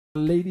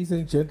Ladies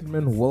and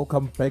gentlemen,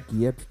 welcome back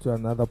yet to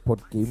another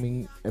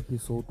Podgaming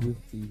episode with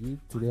Biggie.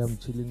 Today I'm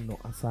chilling no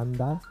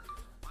Asanda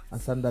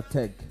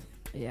Tech.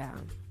 Yeah.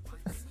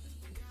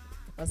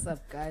 What's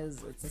up,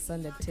 guys? It's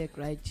Asanda Tech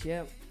right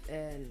here,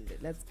 and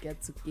let's get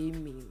to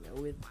gaming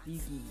with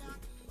Biggie.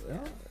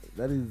 Yeah,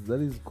 that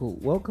is cool.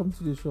 Welcome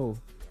to the show.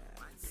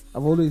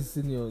 I've always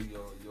seen your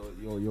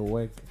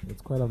work.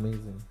 It's quite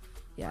amazing.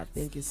 Yeah,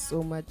 thank you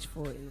so much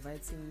for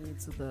inviting me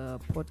to the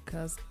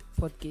podcast,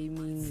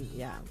 Podgaming.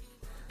 Yeah.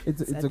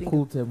 It's a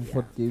cool term, yeah.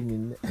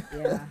 Podgaming.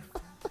 Yeah.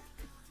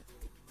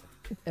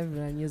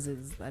 Everyone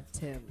uses that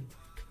term.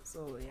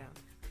 So, yeah.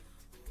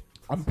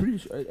 I'm pretty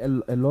sure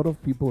a lot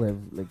of people have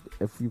like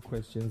a few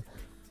questions,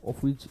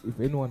 of which if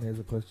anyone has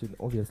a question,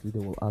 obviously they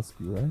will ask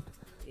you, right?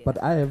 Yeah.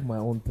 But I have my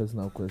own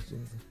personal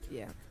questions.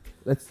 Yeah.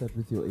 Let's start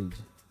with your age.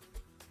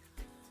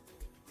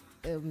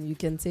 You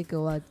can take a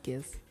wild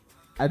guess.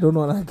 I don't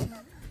know, like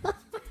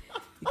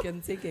You can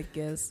take a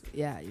guess.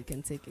 Yeah, you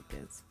can take a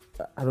guess.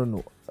 I don't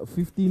know.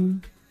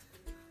 15.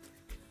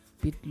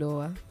 Bit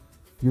lower.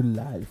 You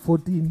lie.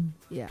 14.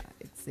 Yeah,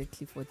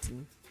 exactly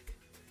 14.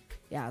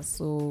 Yeah,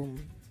 so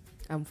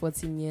I'm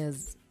 14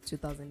 years,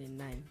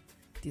 2009,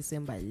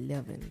 December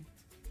 11.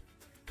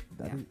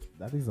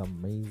 That is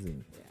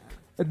amazing. Yeah.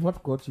 And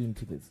what got you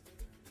into this?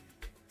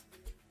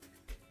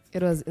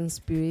 It was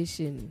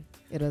inspiration.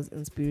 It was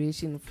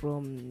inspiration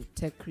from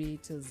tech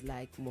creators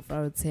like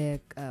Mofaro Tech,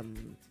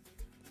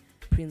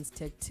 Prince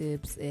Tech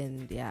Tips,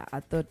 and yeah, I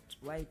thought,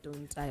 why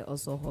don't I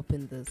also hop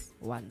in this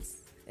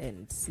once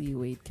and see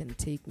where it can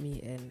take me?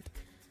 And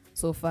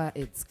so far,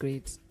 it's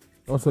great.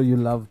 Also, you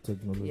love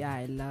technology. Yeah,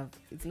 I love.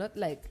 It's not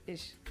like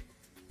ish.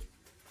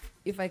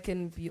 If I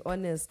can be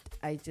honest,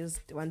 I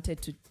just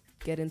wanted to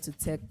get into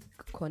tech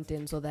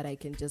content so that I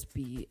can just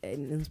be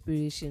an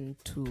inspiration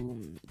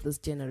to this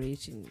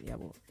generation. Yeah,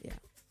 well, yeah.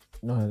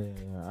 No,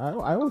 yeah.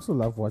 I also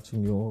love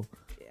watching your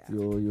Yeah.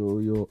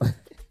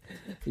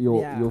 your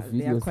Yeah, videos.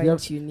 they are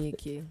quite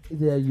unique. Yeah.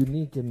 They are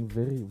unique and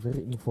very,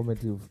 very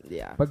informative.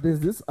 Yeah. But there's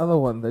this other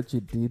one that you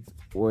did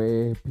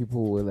where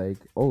people were like,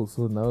 "Oh,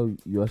 so now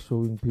you are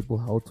showing people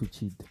how to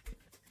cheat."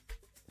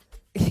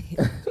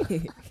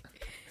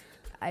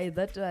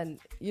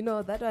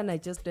 That one I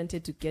just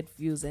wanted to get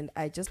views, and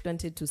I just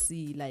wanted to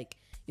see, like,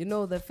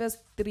 the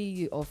first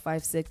 3 or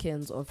 5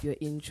 seconds of your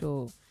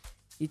intro,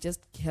 you just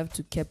have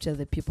to capture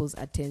the people's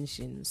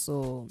attention.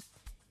 So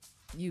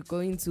you're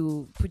going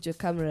to put your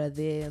camera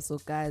there. So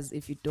guys,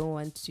 if you don't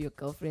want your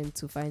girlfriend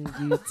to find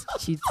you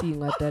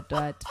cheating,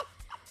 what,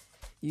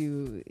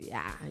 you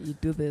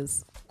do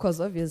this.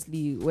 Because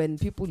obviously when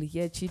people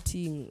hear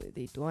cheating,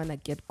 they don't want to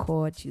get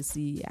caught, you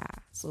see. Yeah,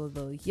 so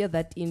they'll hear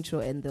that intro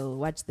and they'll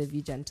watch the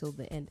video until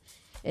the end.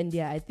 And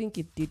yeah, I think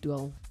it did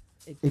well.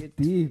 It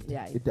did.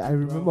 Yeah, I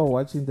remember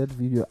watching that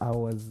video. I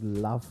was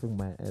laughing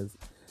my ass.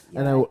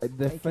 Yeah, and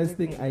the first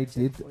thing I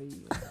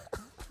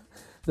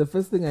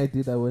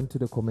did, I went to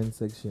the comment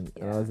section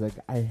and I was like,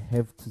 I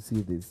have to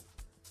see this.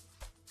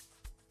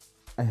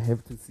 I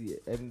have to see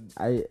it. And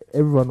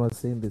everyone was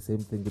saying the same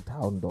thing, the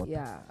town dot.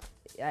 Yeah.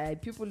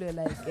 People are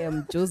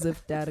like,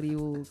 Joseph Dari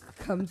will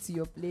come to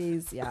your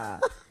place. Yeah.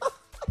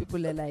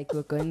 People are like,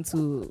 we're going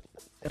to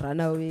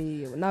run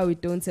away. Now we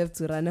don't have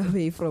to run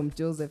away from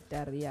Joseph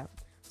Dari. Yeah.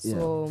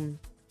 So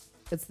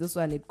it's this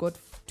one. It got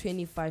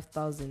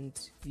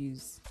 25,000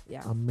 views.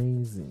 Yeah.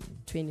 Amazing.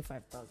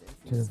 25,000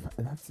 views.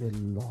 That's a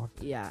lot.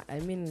 Yeah.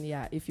 I mean,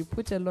 yeah, if you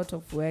put a lot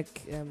of work,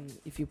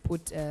 if you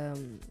put a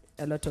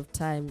lot of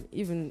time,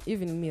 even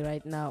me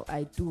right now,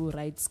 I do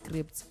write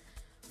scripts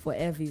for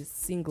every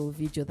single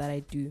video that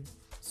I do.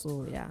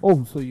 So yeah.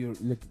 Oh, so you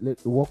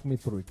walk me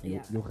through it.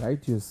 Yeah. You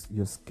write your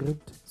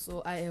script.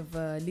 So I have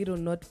a little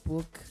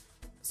notebook.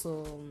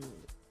 So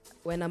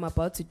when I'm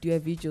about to do a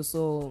video,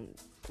 so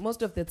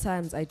most of the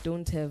times I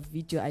don't have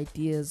video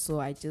ideas, so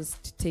I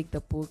just take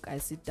the book, I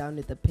sit down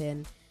with the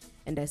pen,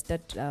 and I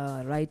start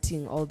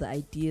writing all the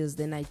ideas.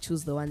 Then I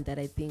choose the one that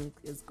I think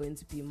is going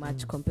to be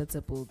much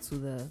compatible to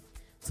the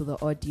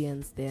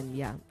audience. Then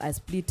yeah, I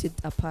split it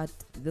apart.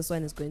 This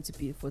one is going to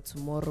be for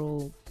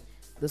tomorrow,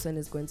 this one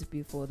is going to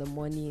be for the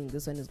morning,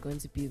 this one is going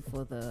to be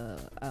for the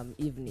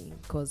evening,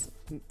 because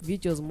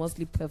videos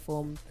mostly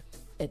perform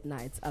at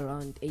night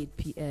around 8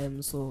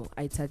 p.m. so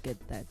I target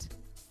that.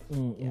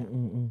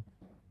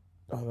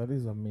 Oh, that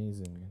is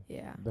amazing.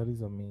 Yeah, that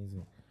is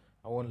amazing.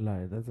 I won't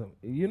lie.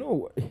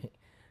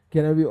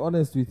 Can I be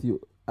honest with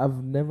you?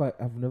 I've never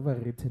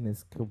written a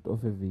script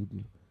of a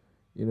video.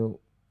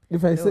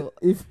 If I say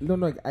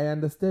I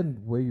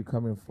understand where you're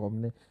coming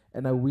from,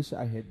 and I wish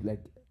I had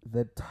like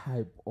that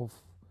type of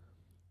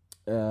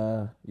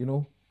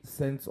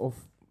sense of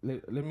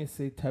let me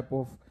say type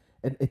of,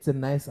 and it's a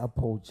nice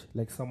approach,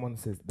 like someone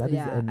says that is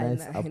a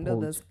nice approach. I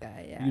know this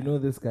guy. Yeah, you know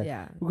this guy.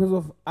 Yeah, because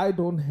of I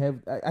don't have.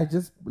 I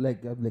just I'm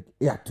like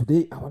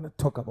today I want to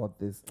talk about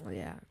this.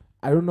 Yeah,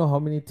 I don't know how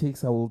many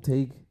takes I will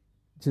take.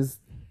 Just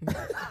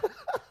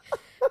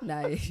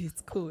nah,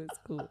 it's cool.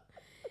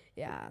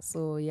 Yeah,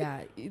 so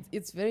yeah,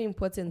 it's very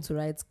important to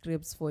write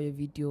scripts for your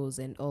videos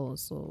and all.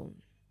 So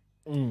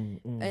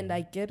And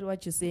I get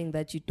what you're saying,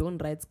 that you don't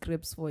write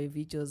scripts for your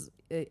videos.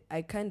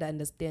 I kind of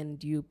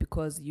understand you,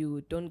 because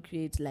you don't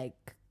create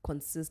like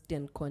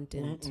consistent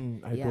content.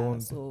 I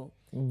don't. So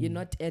you're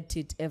not at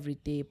it every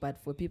day.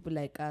 But for people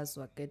like us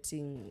who are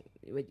getting,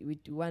 we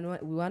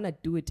want to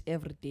do it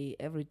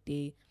every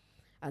day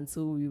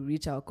until we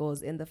reach our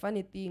goals. And the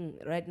funny thing,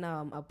 right now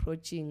I'm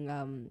approaching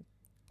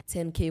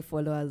 10K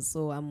followers,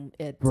 so I'm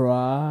at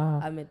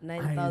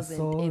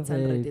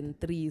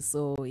 9,803.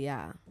 So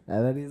yeah,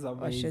 that is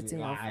amazing.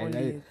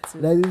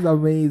 That is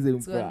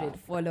amazing. 200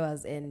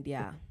 followers, and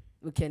yeah,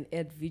 we can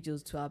add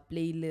videos to our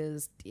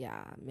playlist.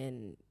 Yeah,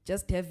 man,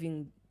 just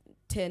having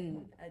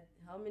 10.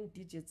 How many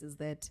digits is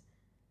that?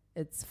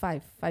 It's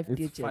five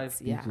digits.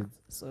 5 yeah. Digits.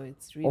 So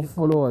it's really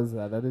followers.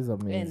 That is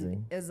amazing.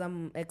 And as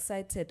I'm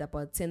excited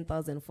about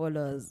 10,000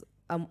 followers,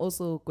 I'm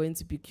also going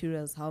to be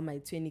curious how my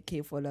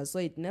 20K followers. So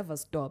it never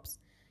stops.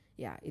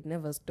 Yeah, it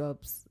never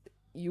stops.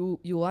 You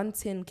want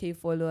 10K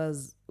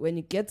followers. When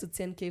you get to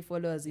 10K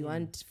followers, you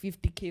want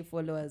 50K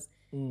followers.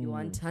 You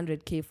want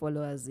 100K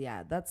followers.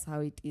 Yeah, that's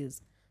how it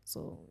is.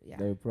 So yeah.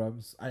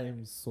 I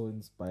am so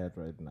inspired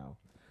right now.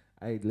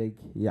 I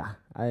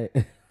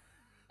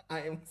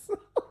am so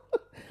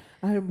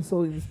I am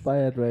so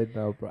inspired right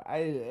now, bro.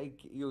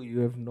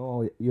 You have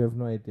no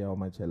idea how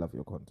much I love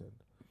your content.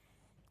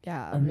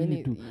 Yeah, I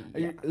really do.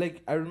 Yeah.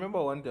 I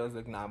remember one day I was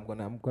like, nah, I'm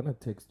gonna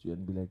text you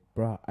and be like,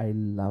 bro, I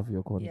love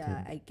your content.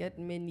 Yeah, I get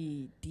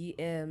many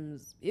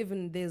DMs.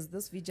 Even there's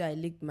this video, I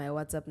leaked my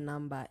WhatsApp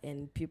number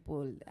and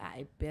people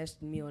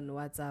bashed me on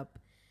WhatsApp.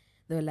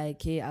 They're like,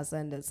 hey,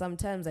 Asanda.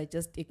 Sometimes I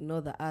just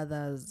ignore the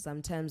others.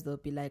 Sometimes they'll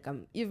be like,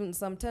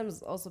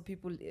 sometimes also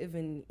people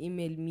even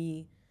email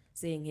me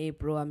saying, hey,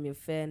 bro, I'm your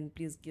fan.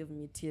 Please give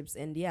me tips.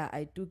 And yeah,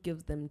 I do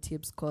give them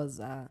tips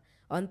because I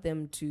want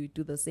them to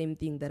do the same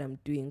thing that I'm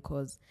doing,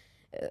 because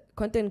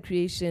content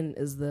creation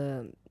is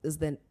the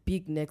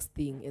big next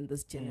thing in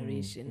this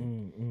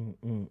generation.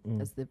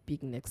 That's the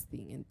big next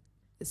thing. And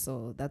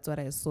so that's what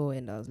I saw,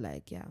 and I was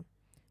like, yeah,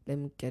 let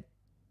me get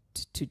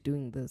to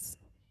doing this.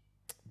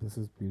 This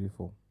is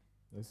beautiful.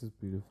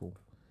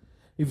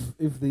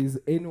 If there's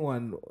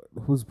anyone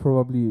who's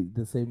probably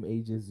the same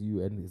age as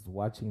you and is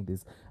watching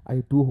this,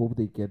 I do hope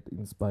they get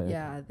inspired.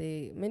 Yeah,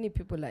 many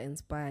people are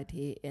inspired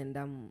here, and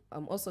I'm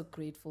also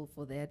grateful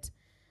for that.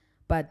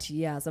 But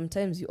yeah,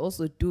 sometimes you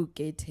also do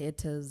get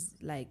haters,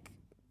 like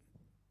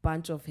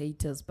bunch of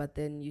haters, but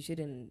then you should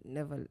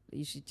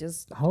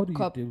just How do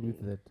you deal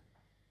with that?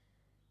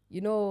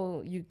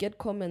 You get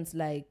comments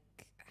like,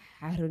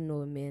 I don't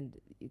know, man.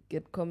 You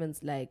get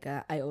comments like,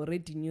 I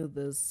already knew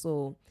this.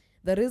 So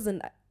the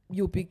reason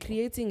you'll be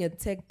creating a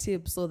tech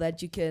tip so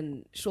that you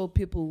can show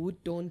people who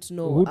don't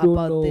know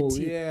the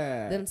tip.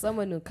 Yeah. Then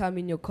someone will come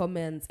in your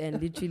comments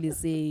and literally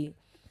say,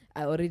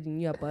 I already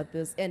knew about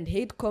this. And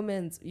hate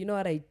comments, you know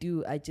what I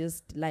do? I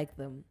just like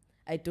them.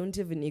 I don't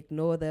even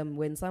ignore them.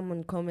 When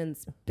someone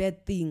comments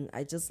bad thing,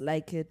 I just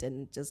like it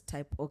and just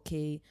type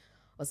okay.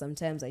 Or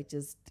sometimes I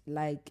just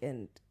like,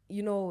 and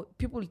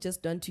people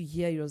just want to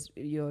hear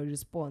your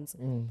response.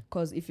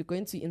 Because if you're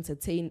going to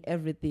entertain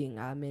everything,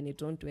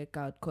 it won't work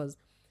out. Because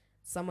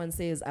someone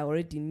says, I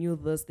already knew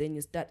this, then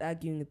you start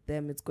arguing with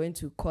them, it's going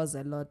to cause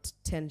a lot of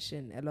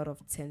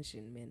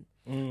tension, man.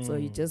 So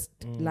you just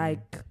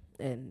like,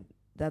 and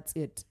that's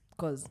it.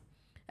 Because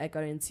I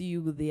guarantee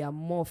you, there are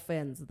more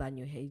fans than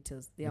your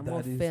haters. There are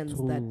more fans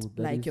that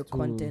like your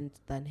content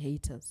than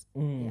haters.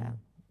 Yeah.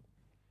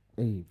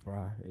 Hey,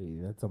 bruh. Hey,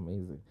 that's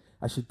amazing.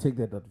 I should take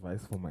that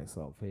advice for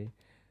myself, hey?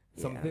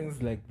 Some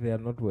things, like, they are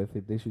not worth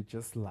it. They should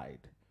just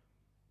slide,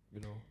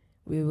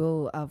 We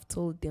will. I've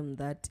told them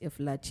that if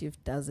Lachief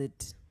does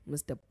it,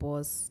 Mr.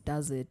 Boss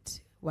does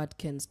it, what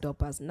can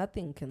stop us?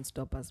 Nothing can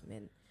stop us,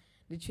 man.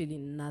 Literally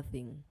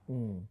nothing.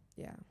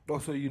 Yeah.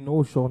 Also,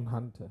 Sean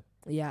Hunter.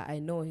 Yeah, I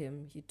know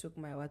him. He took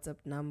my WhatsApp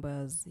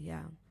numbers.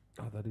 Yeah.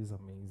 Oh, that is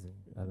amazing.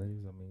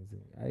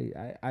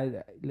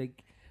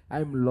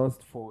 I'm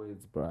lost for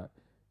words, bruh.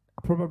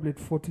 Probably at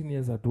 14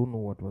 years, I don't know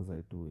what was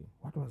I doing.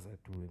 What was I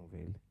doing,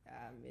 Vale?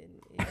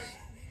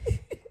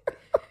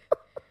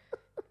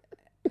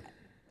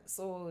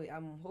 So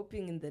I'm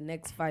hoping in the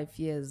next 5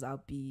 years,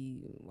 I'll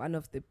be one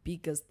of the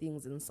biggest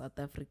things in South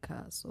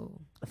Africa. So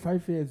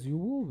 5 years, you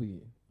will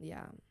be.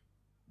 Yeah.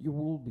 You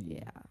will be.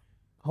 Yeah.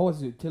 How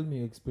was you? Tell me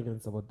your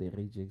experience about the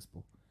Rage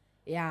Expo.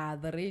 Yeah,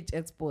 the Rage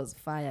Expo was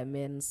fire,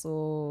 man.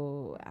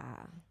 So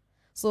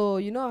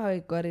you know how I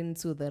got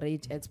into the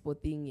Rage Expo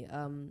thing?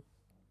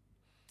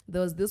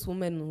 There was this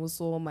woman who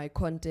saw my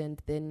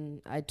content.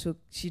 Then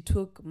she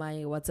took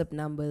my WhatsApp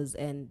numbers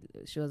and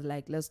she was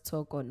like, let's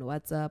talk on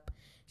WhatsApp.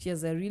 She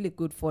has a really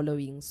good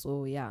following.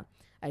 So yeah,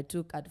 I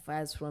took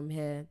advice from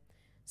her.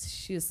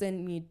 She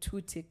sent me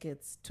 2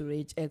 tickets to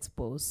Rage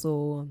Expo.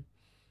 So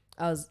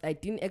I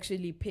didn't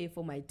actually pay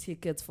for my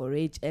tickets for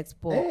Rage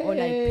Expo. All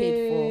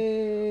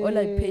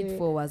I paid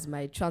for was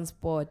my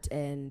transport,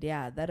 and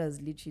yeah, that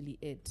was literally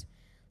it.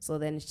 So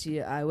then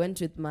I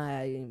went with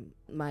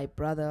my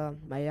brother,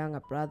 my younger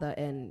brother,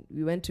 and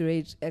we went to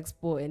Rage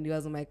Expo, and he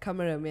was my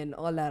cameraman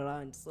all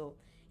around. So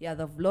yeah,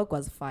 the vlog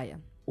was fire.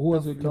 Who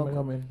was your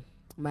cameraman?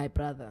 My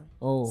brother.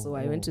 So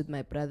I went with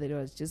my brother. It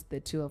was just the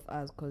two of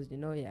us, because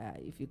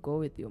if you go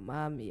with your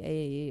mom,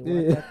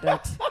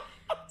 that.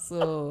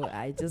 So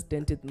I just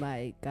went with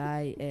my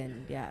guy,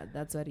 and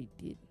that's what he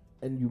did.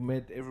 And you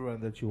met everyone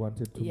that you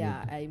wanted to meet?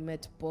 Yeah, I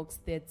met Box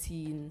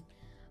 13.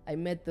 I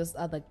met this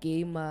other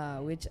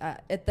gamer, which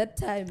at that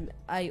time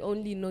I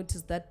only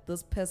noticed that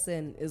this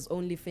person is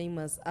only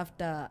famous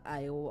after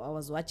I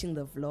was watching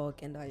the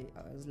vlog, and I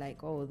was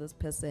like, oh, this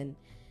person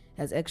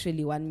has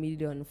actually 1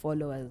 million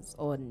followers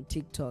on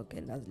TikTok,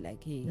 and I was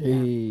like,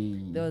 hey.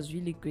 There was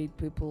really great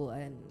people,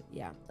 and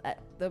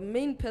the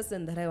main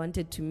person that I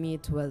wanted to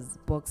meet was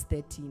Box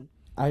 13.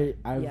 I've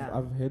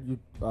heard you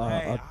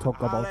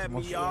talk about him.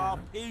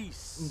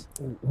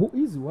 Who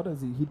is he? What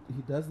does he?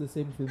 He does the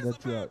same thing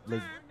that you are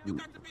like.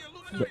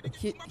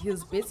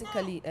 He's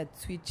basically a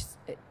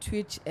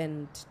Twitch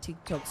and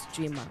TikTok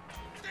streamer.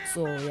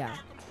 So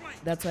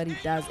that's what he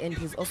does, and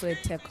he's also a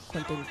tech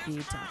content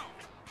creator.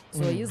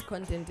 So his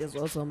content is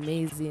also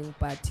amazing,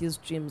 but his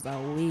streams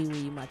are way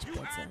much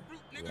better.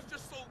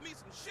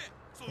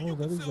 Oh,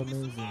 that is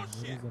amazing. That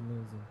is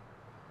amazing.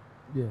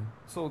 Yeah.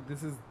 So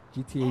this is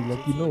GTA,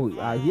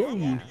 like here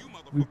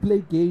we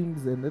play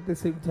games, and at the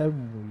same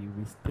time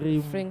we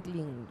stream.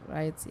 Franklin,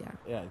 right?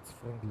 Yeah, it's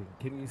Franklin.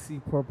 Can you see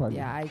properly?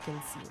 Yeah, I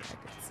can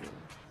see.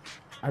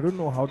 I don't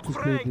know how to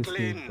play this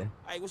game.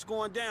 Hey, what's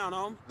going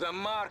down, The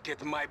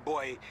market, my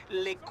boy.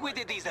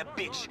 Liquidity's a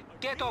bitch.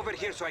 Get over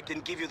here so I can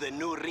give you the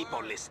new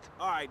repo list.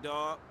 All right,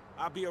 dog.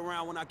 I'll be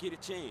around when I get a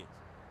chance.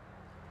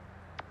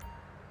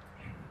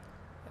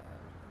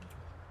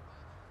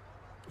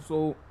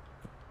 So,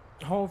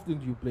 how often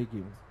do you play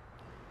games?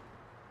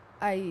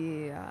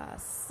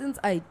 Since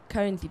I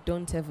currently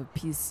don't have a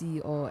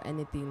PC or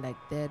anything like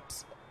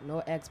that,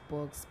 no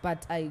Xbox,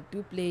 but I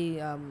do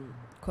play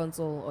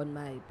console on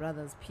my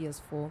brother's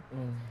PS4.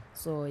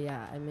 So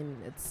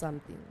it's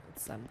something.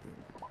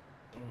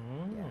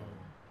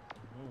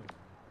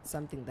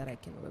 Something that I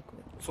can work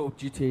with. So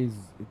GTA is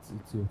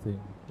it's your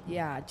thing.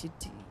 Yeah,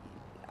 GTA.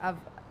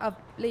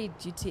 I've played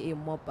GTA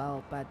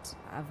Mobile, but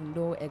I've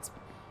no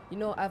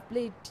I've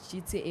played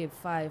GTA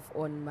 5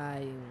 on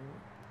my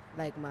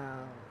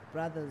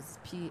brother's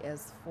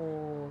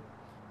PS4,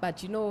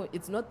 but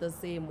it's not the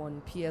same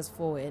on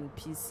PS4 and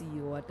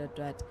PC or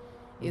that.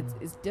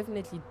 It's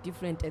definitely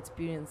different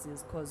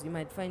experiences, because you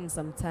might find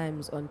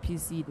sometimes on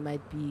PC it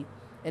might be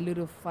a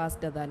little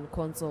faster than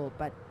console,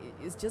 but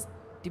it's just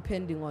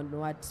depending on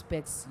what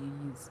specs you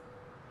use.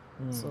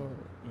 So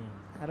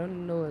I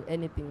don't know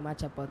anything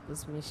much about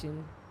this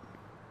mission.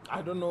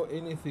 I don't know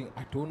anything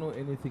at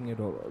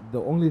all.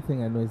 The only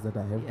thing I know is that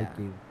I have the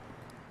game.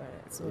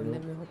 Alright, so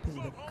let me hop in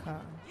the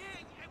car.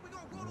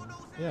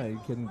 Yeah, you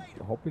can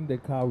hop in the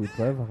car, we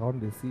drive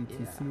around the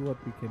city, see what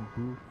we can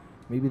do.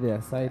 Maybe there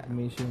are side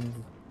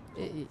missions.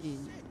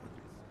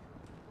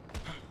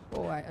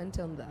 Oh, I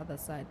enter on the other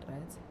side,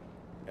 right?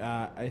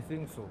 I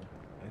think so.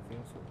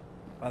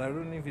 But I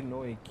don't even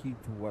know a key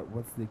to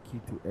what's the key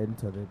to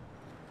enter it,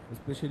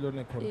 especially on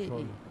a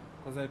controller.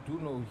 Because I do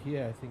know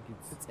here, I think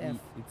it's F.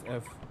 It's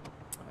F.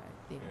 Alright,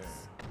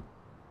 thanks.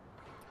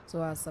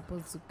 So I was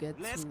supposed to get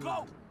Let's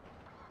go.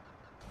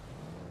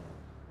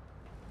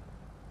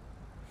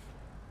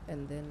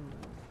 And then.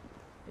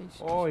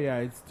 Oh yeah,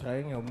 it's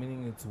triangle,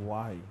 meaning it's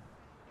Y.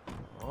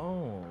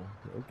 Oh,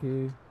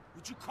 okay.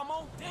 Would you come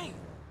on? Damn. And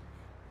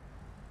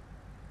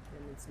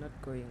it's not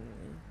going.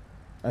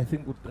 I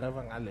think with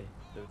driver ngale.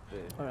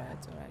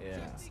 Alright.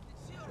 Yeah.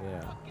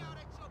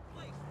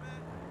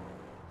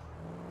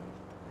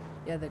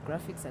 Yeah, the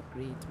graphics are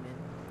great, man.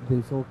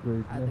 They're so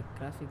great. The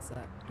graphics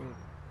are dope.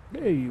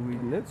 Hey,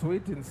 let's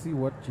wait and see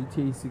what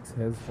GTA 6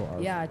 has for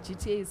us. Yeah,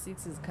 GTA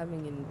 6 is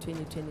coming in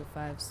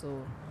 2025,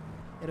 so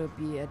it'll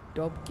be a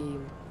dope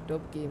game.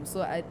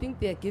 So I think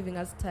they're giving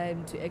us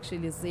time to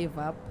actually save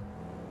up.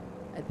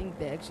 And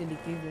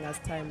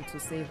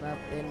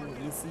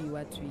we see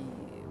what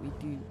we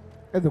do.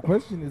 And the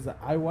question is,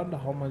 I wonder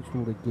how much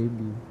will the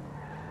game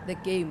be? The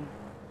game.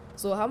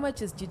 So how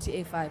much is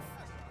GTA 5?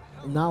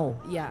 Now?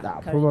 Yeah.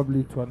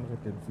 Probably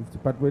 250.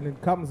 But when it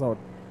comes out,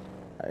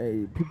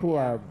 people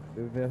are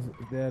there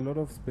are a lot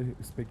of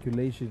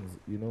speculations,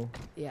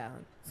 Yeah.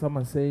 Some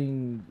are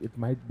saying it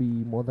might be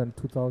more than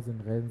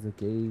 2,000 rands a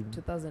game.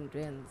 2,000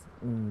 rands.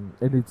 And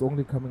it's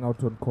only coming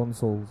out on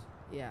consoles.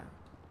 Yeah.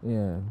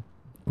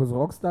 Because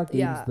Rockstar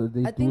games,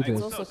 they I think do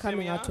it's that. also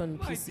coming out on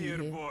PC here.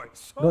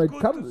 No, it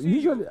comes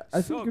usually.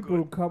 I think it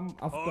will come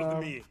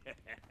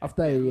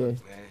after a year.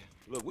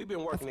 Look, we've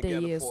been working After a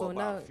together year, for so about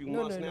now, a few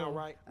months now,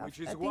 right? Which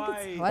is I think why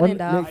it's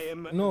 1.5. I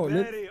am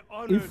very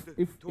honored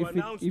to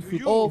announce to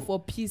you. Oh, for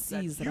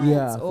PCs, right?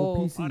 Yeah, for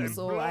PCs.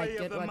 So I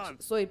get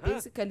what. So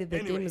basically, the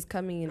game is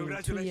coming in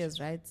 2 years,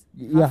 right?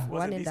 Yeah.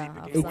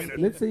 1.5.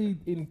 Let's say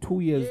in 2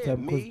 years'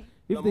 time, because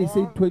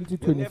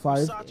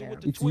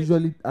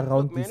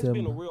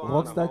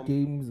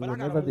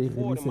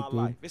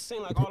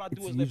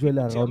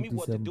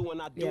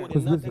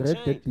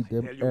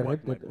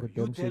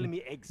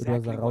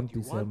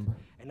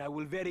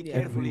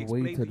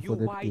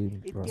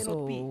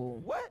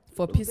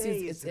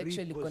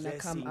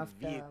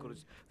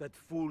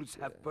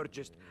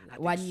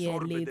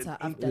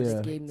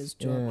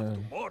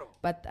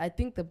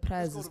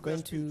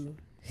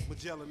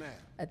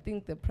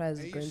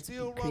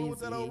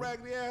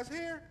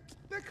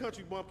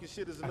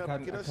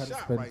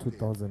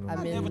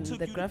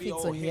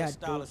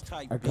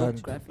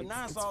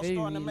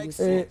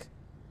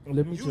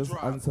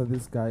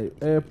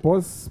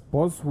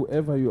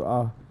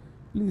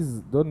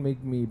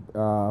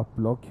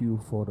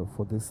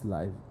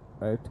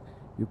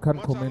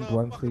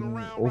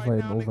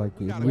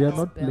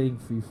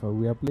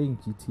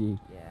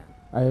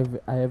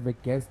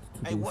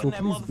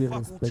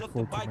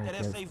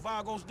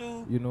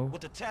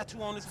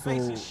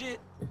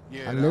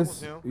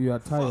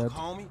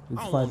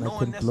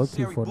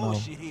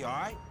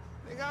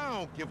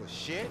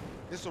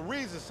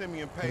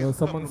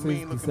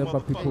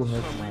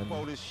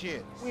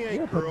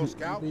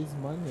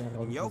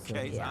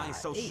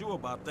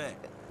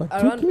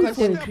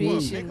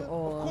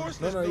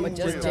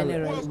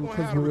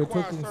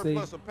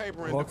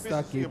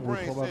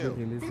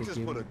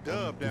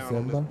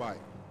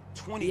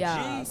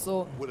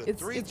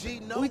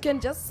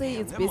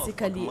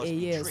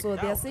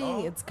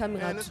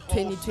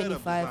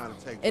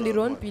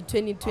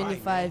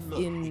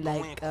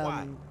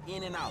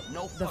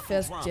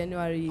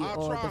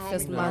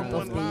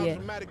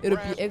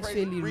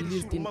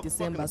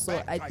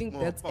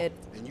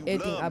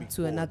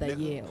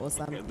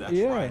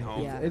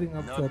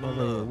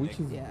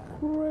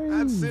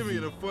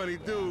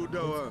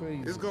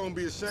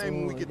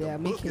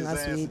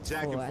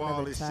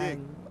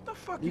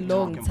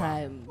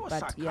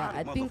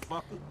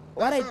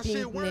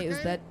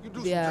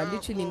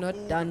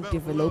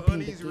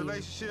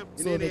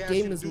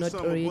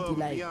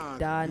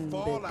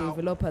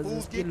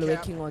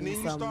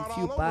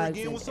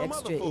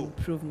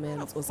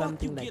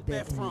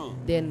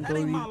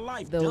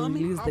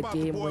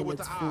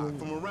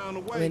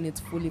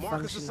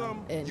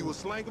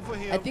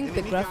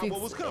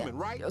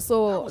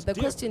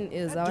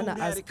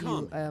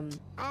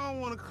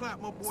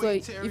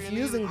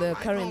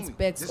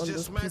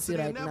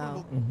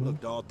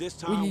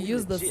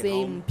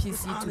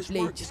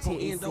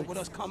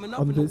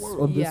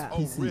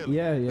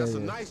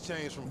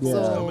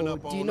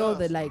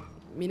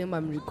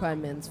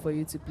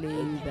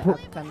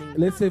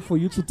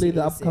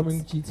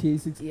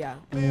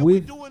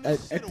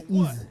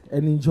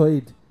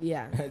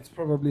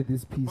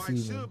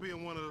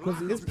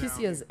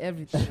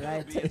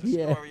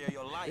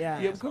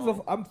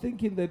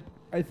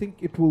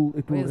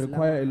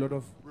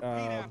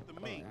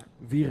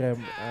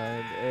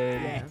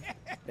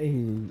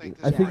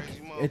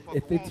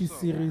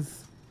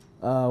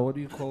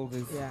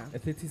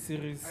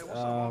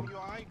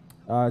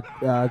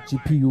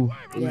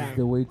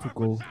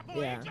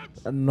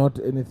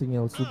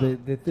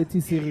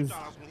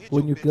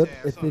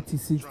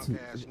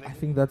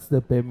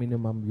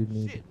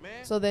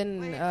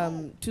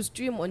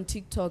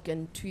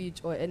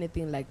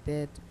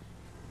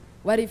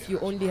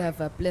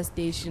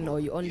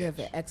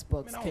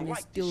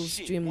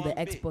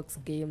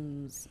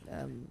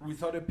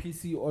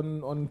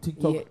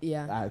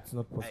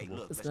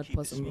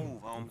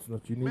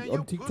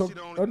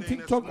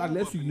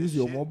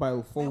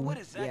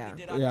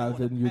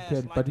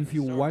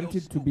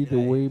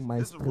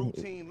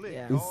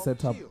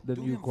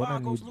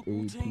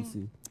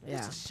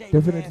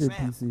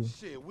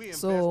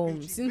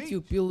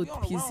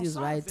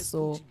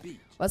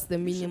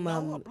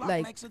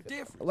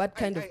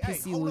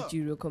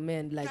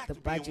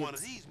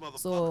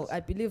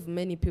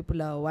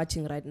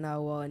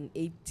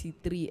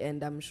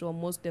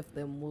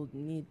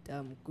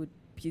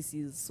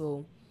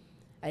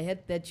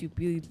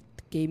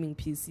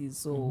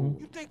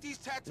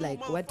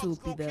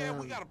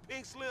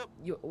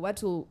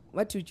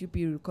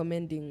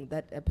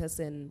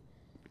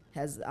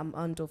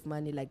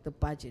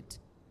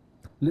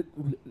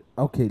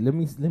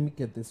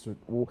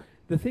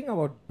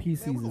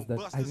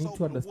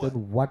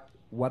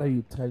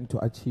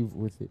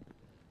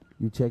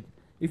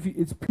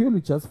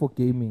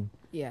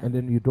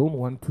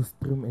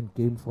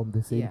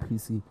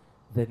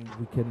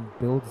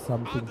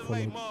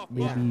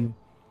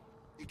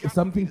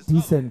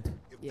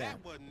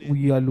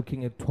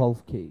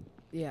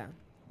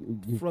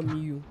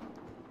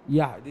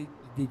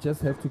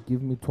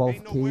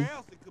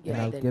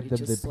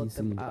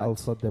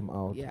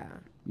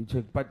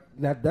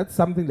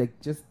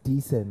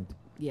decent.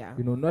 Yeah.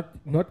 You know,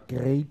 not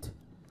great,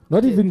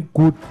 not even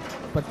good,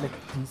 but like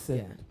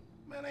decent.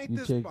 Yeah. Man, ain't You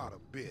this check. about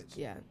a bitch?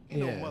 Yeah. Ain't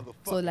Yeah. no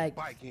motherfucking So like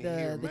bike in the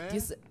here, man.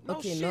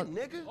 okay, shit, not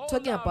nigga.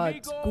 talking about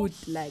good,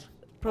 like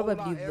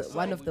probably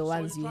one of the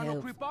ones you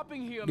have.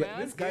 Yeah,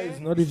 this guy is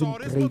not even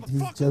great.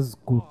 He's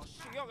just good.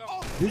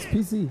 This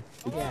PC,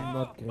 it's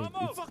not great.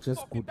 It's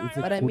just good. It's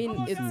a But I good mean,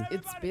 PC.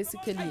 it's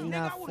basically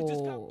enough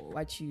for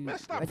what you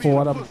For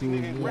what I'm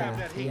doing,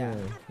 yeah, yeah.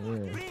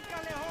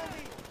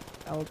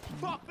 LP.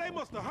 Fuck, they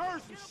must have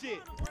heard some shit.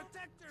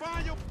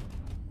 Find your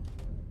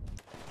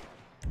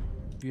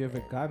You have a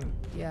gun.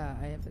 Yeah,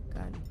 I have a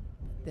gun.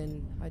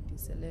 Then how do you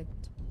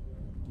select?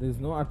 There's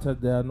no attack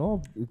there.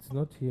 No, it's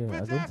not here. I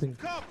don't think.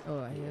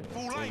 Oh, I have.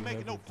 Fool, I ain't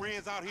making no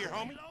friends out here,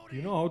 homie.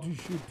 You know how to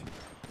shoot.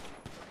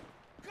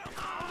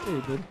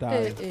 Hey, don't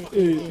die.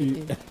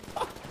 Hey.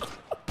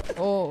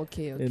 Oh,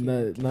 okay. And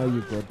now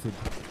you got it.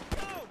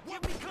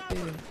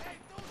 Hey.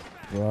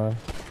 Right.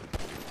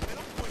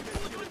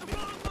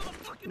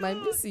 Am I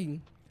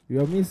missing?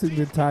 You are missing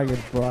the target,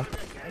 bro. Okay,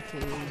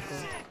 here we go.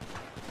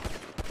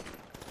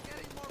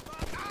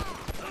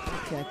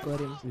 Okay, I got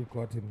him. You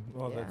got him.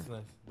 Oh, Yeah. that's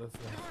nice. That's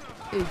nice.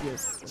 Hey,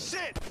 yes.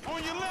 Shit,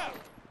 on your left.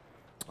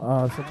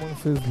 Someone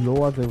says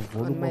lower the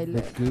volume my of the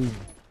left. game.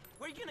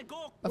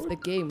 Of the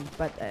game,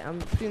 but I'm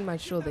pretty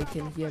much sure they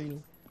can hear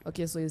me.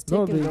 Okay, so he's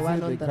No, taking they the one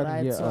say on they the can't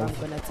right, hear so us. I'm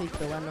gonna take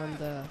the one on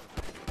the.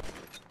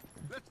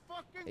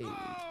 Hey, damn.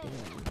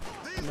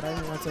 I'm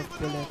running out of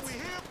bullets.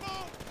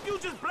 You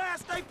just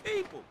blast they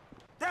people.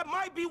 That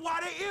might be why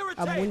they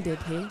irritate. I'm wounded,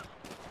 hey?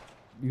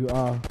 You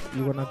are.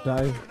 You're gonna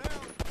die.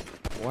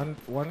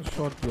 One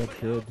shot, you're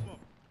dead.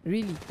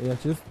 Really? Yeah,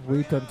 just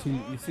wait until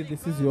you see.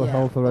 This is your Yeah,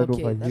 health right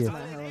okay, over that's here. my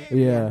health.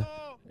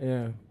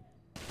 Yeah.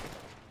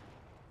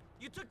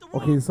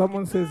 Okay,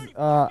 someone says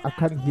I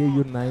can't hear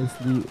you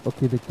nicely.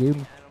 Okay, the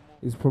game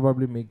is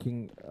probably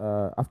making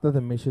after the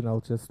mission I'll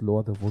just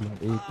lower the volume.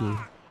 Okay.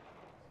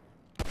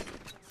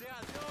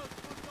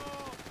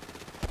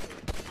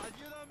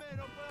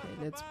 Okay,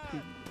 let's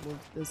move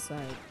this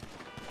side.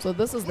 So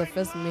this is the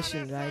first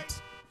mission,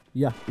 right?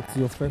 Yeah, it's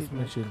your first Pretty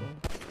much mission.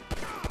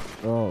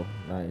 cool. Oh,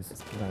 nice.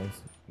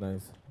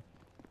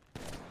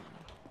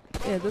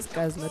 Yeah, this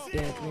guy's not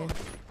dead, man.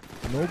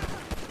 Nope.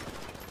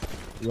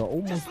 You're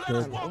almost dead.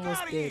 I'm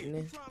almost dead,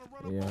 man.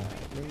 Yeah.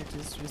 Let me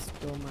just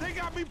restore They my.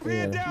 got me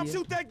pinned Yeah. down.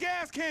 Shoot that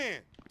gas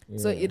can.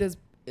 So Yeah. it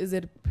is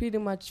it pretty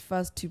much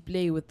fast to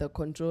play with the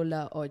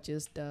controller or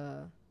just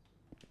keyboard?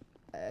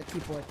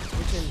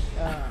 Which one,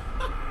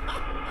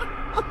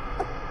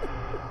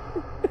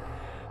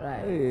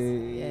 right.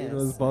 Hey, it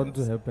was Yes, bound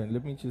to yes. happen.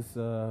 Let me just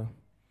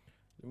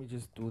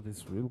do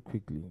this real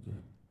quickly.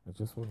 I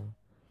just wanna.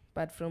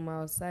 But from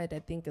our side, I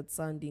think it's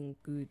sounding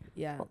good.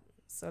 Yeah,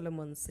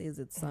 Solomon says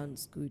it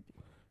sounds good.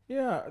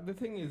 Yeah, the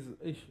thing is,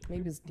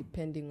 Maybe it's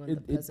depending on the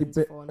it person's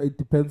phone. it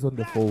depends on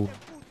the phone.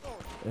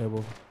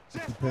 Well,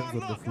 it depends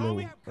on the flow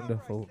on the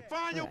phone.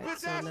 Find your Right, bitch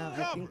so ass now some I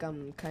cover. think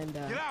I'm kind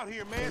Get of out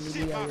here, man. Shit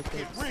familiar about with to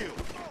get it. real.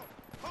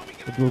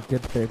 It will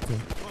get better.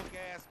 Punk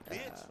ass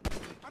bitch.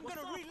 I'm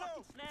gonna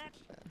reload.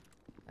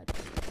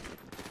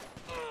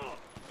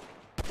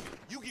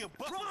 You get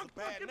busted with a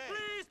bad name.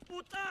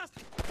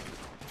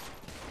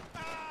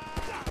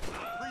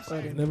 Got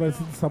I've him. never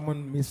seen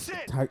someone miss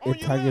Shit, a on your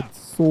target left.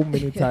 so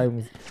many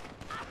times.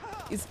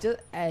 It's just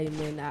I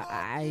mean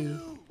I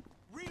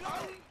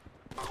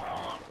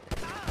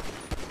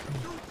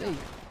hey.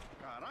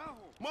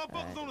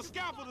 Motherfuckers on the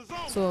scalpel is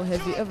on. So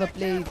have you ever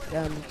played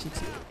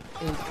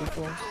GTA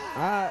before?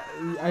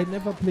 I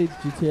never played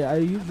GTA. I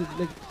use it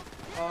like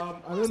I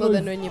don't So know.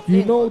 then if- when you do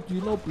you play- do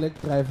you know Black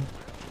Drive?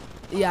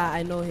 Yeah,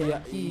 I know him. Yeah,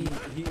 He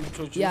he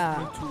introduced yeah.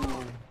 me to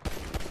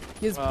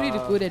he's pretty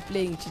good at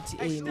playing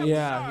GTA. Man.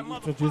 yeah, he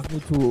introduced me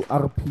to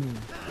RP,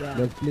 Yeah.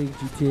 like playing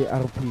GTA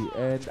RP,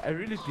 and I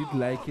really did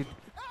like it.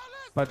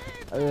 But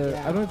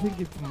Yeah. I don't think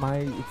it's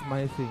my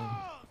thing.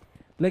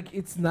 Like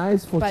it's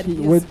nice for But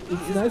when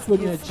it's nice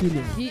when you're he's-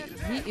 chilling. He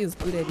is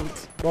good at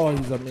it. Oh,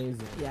 he's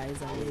amazing. Yeah, he's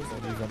amazing. He's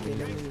Okay, let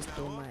amazing. me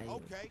restore my.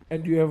 Okay.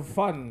 And you have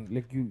fun,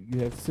 like you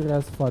have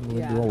serious fun when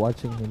Yeah. you are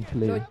watching him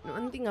play. No,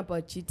 one thing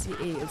about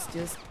GTA, it's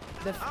just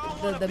the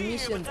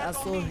missions are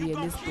so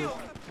realistic.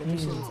 The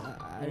missions are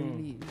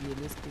really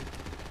realistic.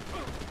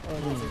 Oh,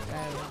 there's a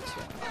guy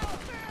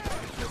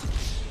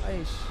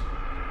Aish.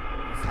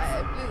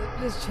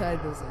 Please try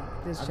this one.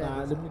 Please try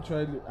Nah, this. let me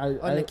try.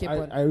 On the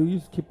keyboard. I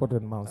use keyboard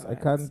and mouse. I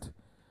Alright. can't.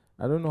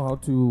 I don't know how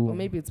to. Or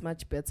maybe it's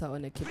much better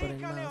on a keyboard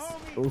and mouse.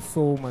 Oh,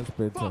 so much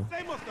better. Fuck,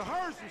 they must have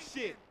heard some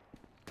shit.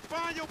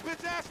 Find your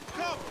bitch ass some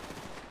cover.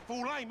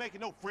 Fool, I ain't making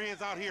no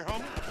friends out here,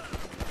 homie.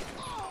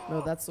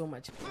 No, that's so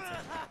much better.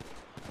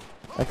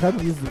 I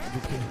can't use the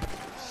key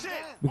Shit.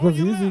 because on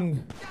your left.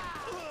 using.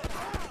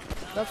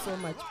 That's so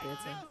much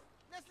better.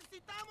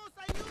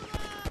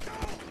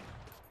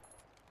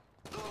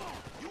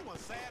 You a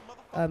sad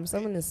motherfucker.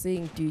 Someone is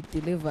saying, do you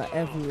deliver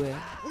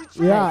everywhere? We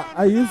tried. Yeah,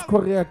 I use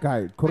Korea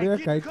Guide. Korea Hey,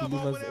 get Guide cover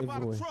over delivers there by the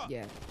everywhere. truck.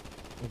 Yeah.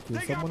 Okay, They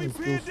got someone me is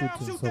still pinned down.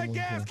 shooting Shoot that someone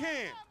gas here.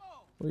 can.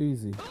 Where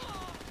is he?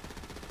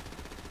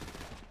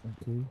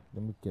 Okay,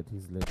 let me get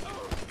his leg.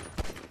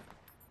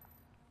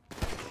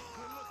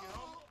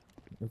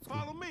 Let's go.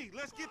 Follow me.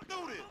 Let's get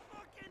through this.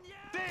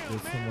 Damn,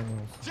 There's man. someone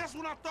else. Just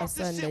when I thought this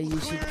Asanda, shit you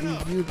was should clearing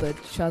up. review the You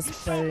sure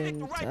transparent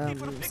picked the right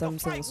people to pick a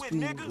Samsung fight with,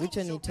 screen. nigga. Which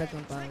one are you talking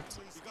about? We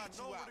got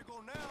nowhere to go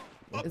now.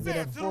 Up Is there, it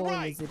a to the phone?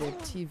 right. Is it a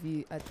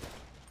TV? Up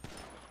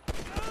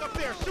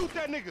there, shoot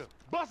that nigga.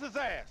 Bust his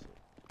ass.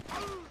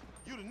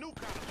 You the new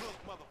kind of hook,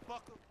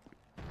 motherfucker.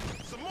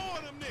 Some more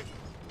of them niggas.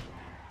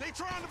 They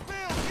trying to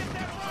build. Get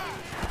that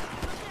ride.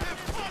 Man,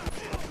 fuck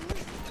this.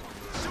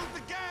 Shoot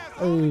the guys.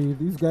 Hey,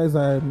 these guys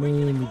are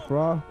mean,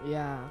 bruh.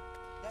 Yeah.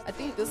 I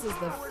think this is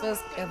the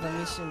first ever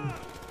mission.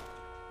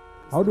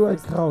 How do I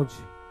crouch?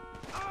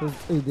 'Cause,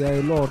 hey, they are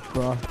a lot,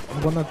 bruh.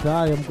 I'm gonna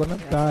die. I'm gonna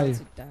They're die.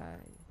 about to die.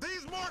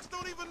 These marks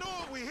don't even know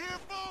what we here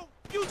for.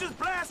 You just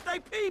blast they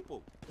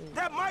people.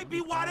 That might be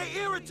why they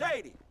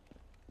irritated.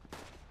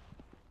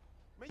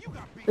 Man, you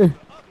got beat Eh. with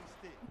the other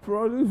stick.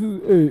 Bro, this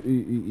is.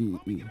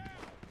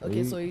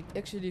 Okay, so it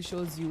actually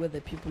shows you where the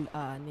people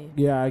are. Ne?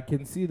 Yeah, I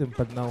can see them,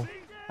 but now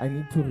I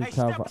need to Hey,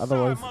 step recover. aside,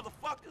 Otherwise,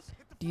 motherfuckers.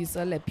 Do you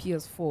sell a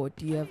PS4?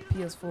 Do you have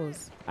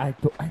PS4s? I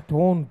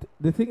don't.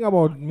 The thing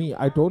about me,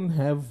 I don't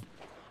have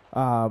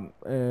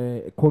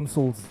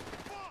consoles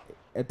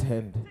at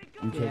hand.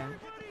 Yeah.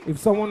 If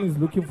someone is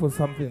looking for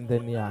something,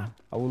 then yeah,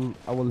 I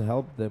will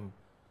help them.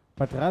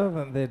 But rather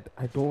than that,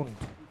 I don't.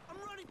 I'm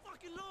running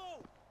fucking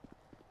low.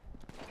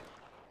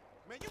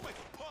 Man, you make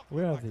a punk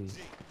Where are look like they? a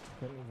G.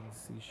 Can't even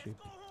see shit.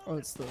 Oh,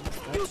 it's the.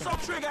 You so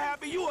trigger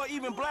happy, you will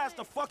even blast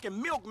a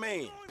fucking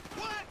milkman.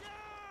 What?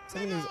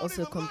 Someone is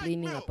also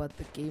complaining about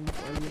the game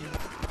volume.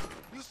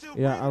 You still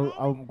Yeah, breathing,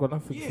 bro? I'm gonna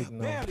fix Yeah, it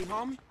now. barely,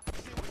 homie.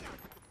 Shit, we gotta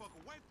get the fuck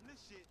away from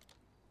this shit.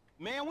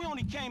 Man, we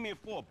only came in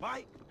for a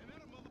bite. And then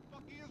the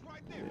motherfucker is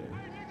right there.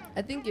 Hey, nigga.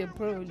 I think you're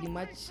probably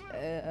much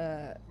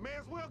May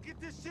as well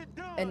get this shit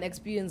done. an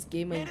experienced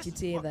gamer in Man, this is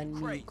GTA than fucking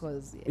me, crazy.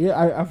 because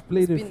Yeah, I've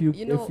played a few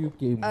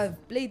games.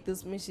 I've played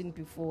this mission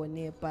before,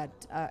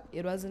 but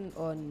it wasn't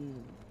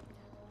on.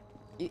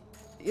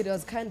 It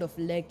was kind of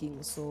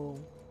lagging, so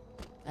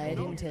I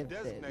No, didn't you have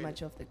designated.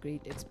 much of the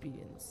great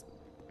experience.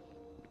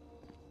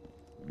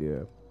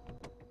 Yeah.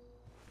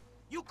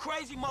 You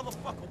crazy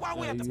motherfucker. Why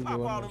we Yeah, have to you're the pop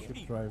one all that them should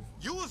people? drive.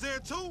 You was there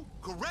too.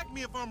 Correct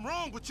me if I'm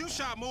wrong, but you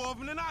shot more of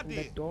them than I And the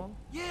did. door.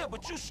 Yeah,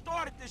 but you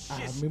started this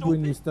shit, Maybe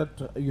when you stupid.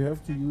 start, you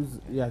have to use,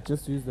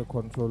 just use the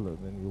controller,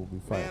 then you'll be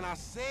fine. Man, I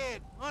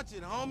said punch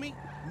it, homie.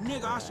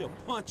 Nigga, I should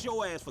punch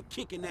your ass for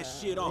kicking that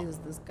shit off. where's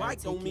this guy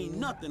Bite don't mean taking-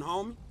 nothing,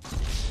 homie.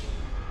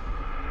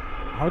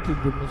 How did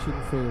the mission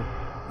fail?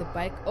 The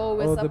bike. Oh,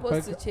 we're Oh, the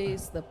supposed to biker.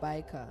 chase the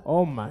biker.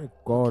 Oh my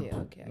god.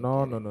 okay, I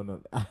No, get no, no,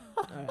 no.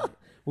 Alright.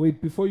 Wait,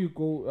 before you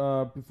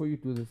go, before you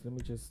do this, let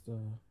me just, I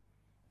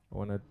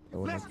wanna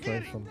Let's try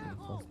get it. something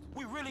first.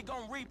 We really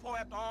gonna repo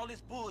after all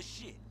this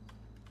bullshit.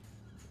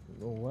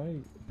 No, why?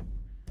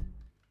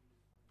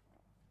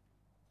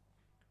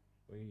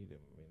 Wait a minute.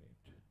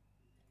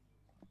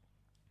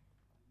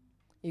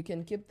 You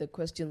can keep the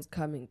questions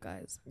coming,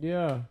 guys.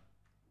 Yeah.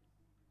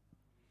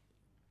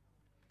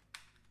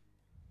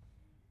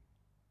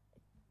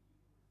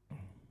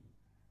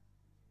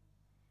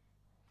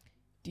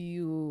 Do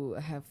you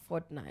have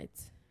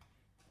Fortnite?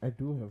 I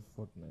do have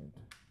Fortnite.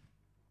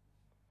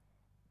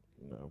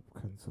 No,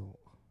 cancel.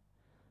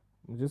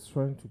 I'm just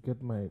trying to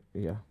get my,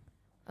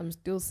 I'm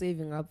still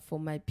saving up for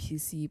my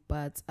PC,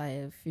 but I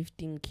have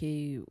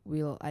 15k.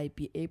 Will I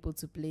be able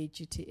to play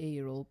GTA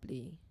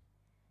roleplay?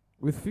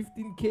 With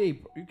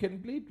 15k, you can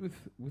play it with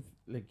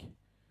like,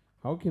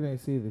 how can I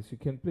say this? You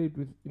can play it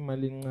with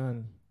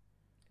imalingani.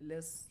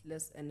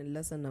 Lesser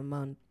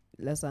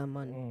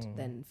amount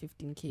than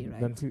 15k,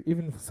 right? Than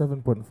even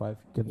 7.5,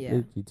 you can Yeah.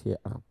 play GTA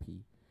RP.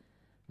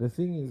 The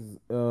thing is,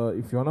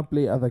 if you wanna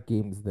play other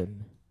games,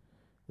 then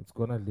it's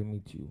gonna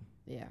limit you.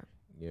 Yeah.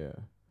 Yeah.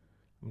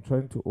 I'm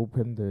trying to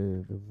open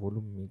the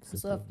volume mixer.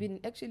 So I've been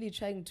actually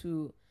trying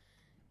to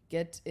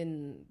get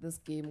in this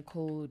game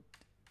called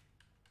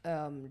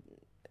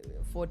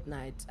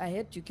Fortnite. I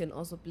heard you can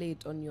also play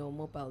it on your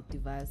mobile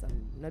device.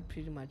 I'm not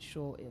pretty much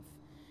sure if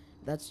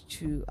that's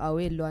true.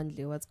 Awe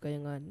Lwandle, what's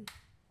going on?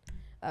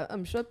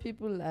 I'm sure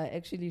people are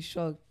actually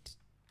shocked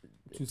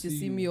to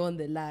see me on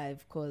the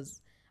live,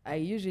 because I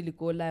usually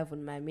go live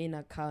on my main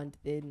account.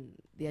 Then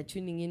they are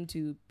tuning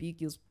into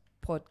Biggie's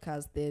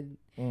podcast. Then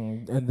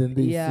and then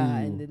they see you.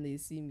 and then they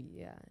see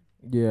me.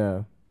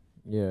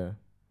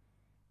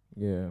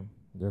 Yeah,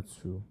 that's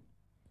true.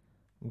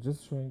 I'm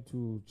just trying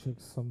to check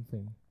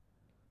something.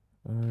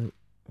 Let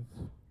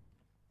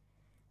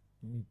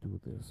me do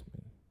this,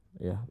 man.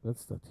 Yeah,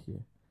 let's start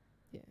here.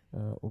 Yeah.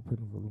 Open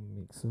volume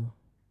mixer.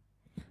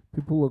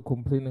 People were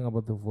complaining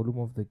about the volume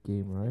of the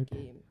game, right?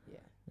 Game, yeah.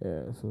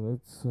 Yeah, so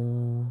let's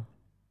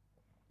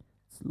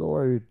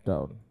lower it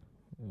down.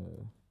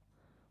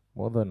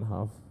 More than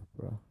half,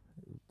 bruh.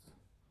 It's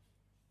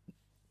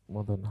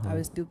more than half. I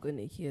was still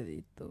gonna hear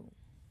it though.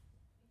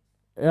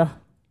 Yeah,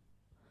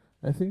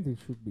 I think they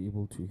should be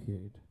able to hear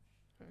it.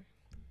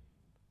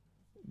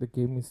 The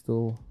game is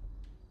still,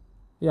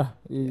 you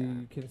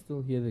can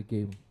still hear the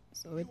game.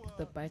 So where did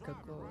the biker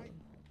go?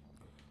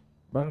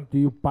 But do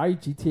you buy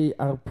GTA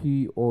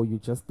RP or you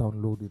just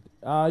download it?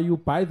 You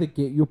buy the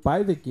game. You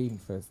buy the game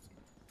first.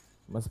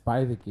 Must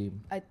buy the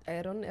game. I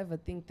don't ever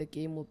think the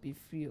game will be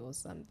free or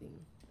something.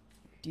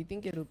 Do you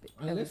think it'll be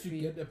ever Unless free?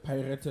 you get a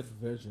pirated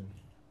version.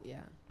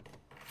 Yeah.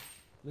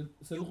 You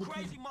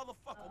crazy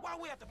motherfucker. Why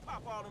we have to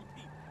pop all them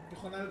people?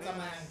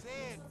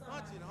 Said,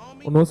 punch it,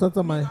 homie. Ono sa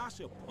tsamaya. I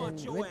should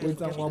punch your where ass. do you get Take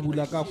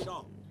it? that shit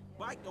off.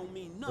 Bike don't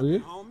mean nothing,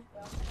 Okay. homie.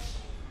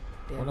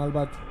 Yeah. Ono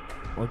Albert.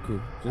 Okay,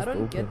 I just don't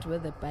open. get where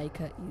the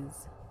biker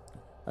is.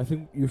 I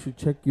think you should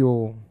check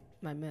your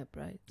My map,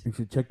 right? you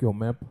should check your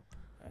map,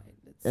 Alright,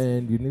 let's see.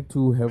 and you need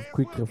to have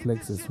quick Well, get this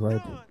reflexes, shit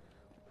right? done.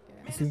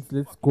 Since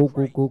let's go.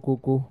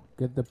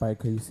 Get the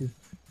biker, you see.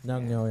 Now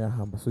ya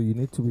hamba. So you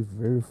need to be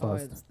very Oh,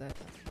 fast. it's that.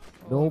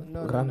 Nope.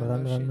 No, run.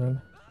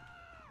 shading.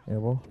 Yeah,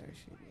 bro. No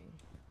shading.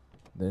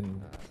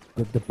 Then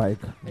get the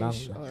bike. Are you Now.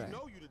 sure? You Alright.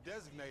 know you the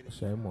designated.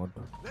 Shame on.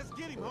 Let's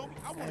get him, homie.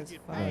 I want That's to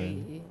get fine.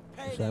 paid.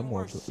 Paid Shame ain't on.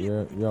 worth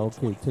shit. Yeah,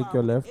 okay. Take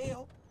your left.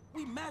 Hell,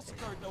 we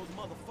massacred those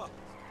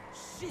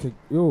motherfuckers. Shit. Take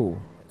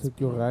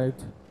your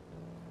right.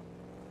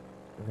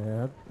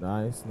 Yeah,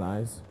 nice.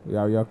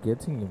 Yeah, you're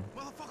getting him.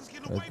 Motherfuckers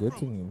getting You're away from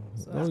getting me. him.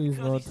 So No, he's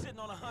Because not. sitting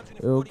on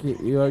 140 Okay,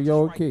 you're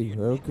kilos okay. right You're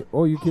there. okay.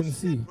 Oh, you can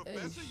see.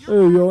 Professor, Hey. you're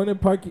Oh, you're on a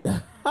parking.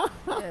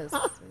 Yes.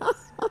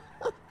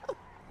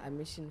 Our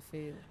mission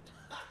failed.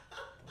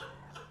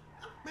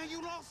 man,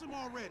 you lost him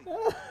already.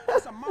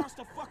 That's a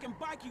monster fucking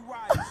bike you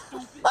ride,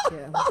 you stupid.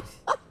 Yeah.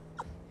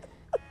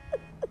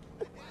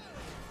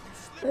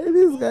 Hey,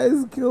 these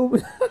guys kill me.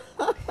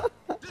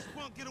 This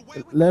punk get away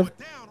with Left.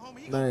 going down, homie.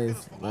 He Nice, gonna get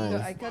us for nice. No, all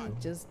I this can't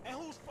fun. just. And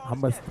whose fault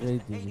Hamba is that? straight,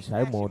 Ain't Gigi. it Shy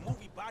action mode.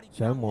 movie body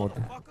Shy count, mode.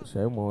 motherfucker?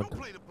 Shy mode. Don't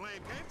play the blame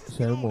game. Just Shy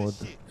get on mode.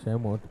 this shit. Shy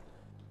mode.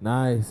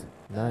 Nice.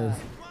 Flying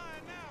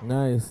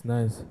now.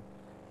 Nice.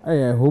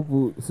 Hey, I hope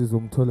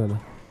sizomthola la.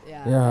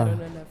 Yeah, Yeah. I don't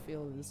wanna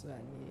feel this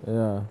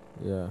one.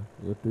 Yeah.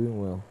 You're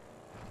doing well.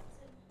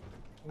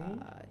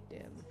 Ah,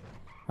 damn.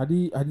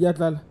 Hadi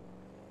atlala.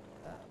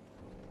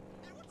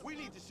 We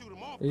need to shoot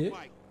him off Eh? the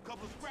mic.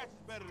 Couple of scratches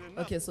better than nothing.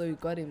 Okay, so we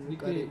got him. We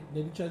got him.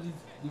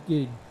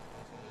 DK.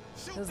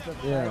 Shoot That's the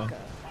that Yeah.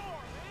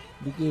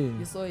 biker. You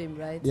DK. saw him,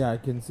 right? Yeah, I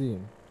can see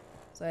him.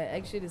 So I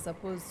actually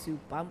supposed to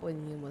bump on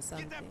him or Get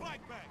something. that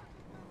bike back.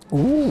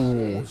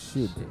 Oh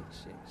shit.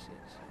 Shit.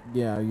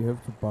 Yeah, you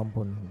have to bump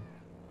on him.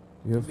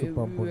 You have to We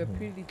bump on were him.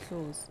 pretty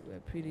close. We were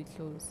pretty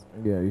close.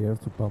 Yeah, you have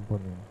to bump on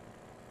him.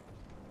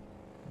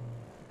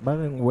 But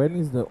then when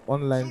is the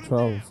online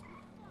trials?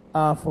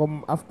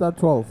 From after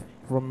 12.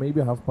 From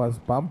maybe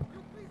past bump.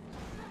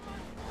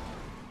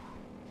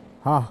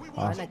 I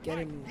wanna get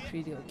him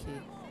pretty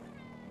okay.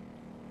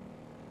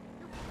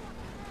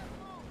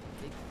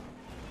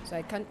 So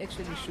I can't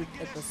actually shoot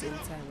at the same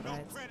time,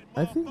 right?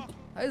 I think.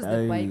 How is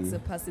the bike Aye.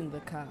 surpassing the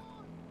car?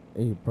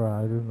 Hey, bro,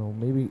 I don't know.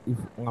 Maybe if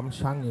I'm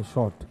shang a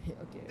shot.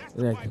 Okay. That's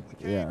the Like, bike we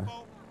came yeah.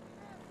 for.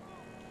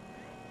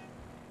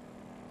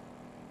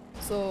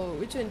 So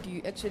which one do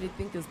you actually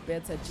think is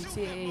better,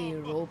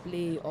 GTA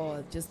roleplay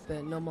or just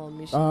the normal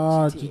mission?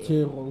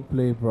 GTA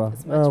roleplay, bro.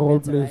 It's much better,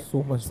 Roleplay right? is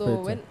so much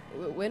So better.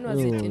 when was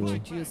it Yo.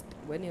 introduced?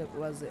 When it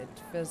was it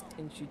first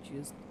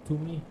introduced To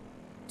me,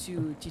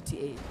 to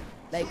GTA?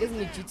 Like, isn't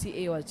it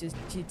GTA was just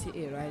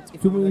GTA, right?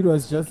 If to I'm me it not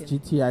was just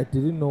mistaken. GTA. I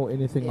didn't know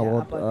anything Yeah,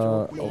 about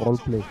about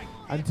roleplay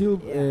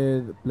until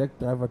Yeah. Black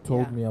Driver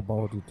told Yeah. me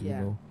about it. You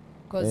Yeah. know,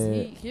 Because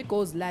Uh, he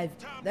goes live.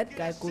 That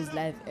guy goes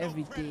live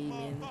every day,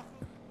 man.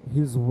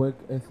 his work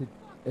ethic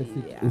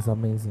Yeah. is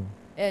amazing.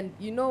 And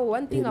you know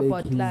one thing Like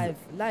about he's-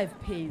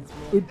 live pays,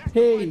 man. It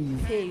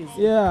pays. It pays.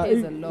 Yeah, it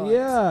pays a lot.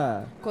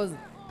 yeah. Because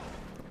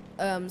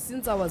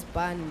since I was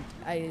banned,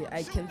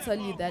 I can tell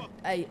you that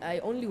I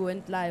only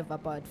went live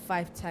about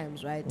 5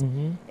 times, right?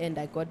 Mm-hmm. And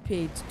I got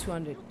paid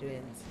 200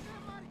 rands.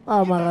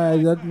 Mara,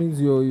 that means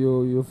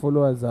your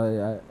followers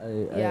are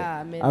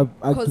Yeah, man. are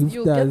Because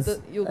you'll gifters.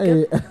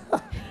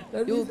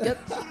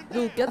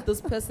 you'll get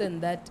this person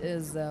that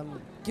is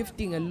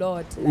gifting a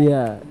lot. Like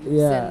Yeah, you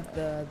yeah.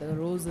 send the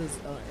roses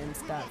and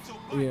stuff.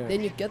 Yeah.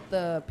 Then you get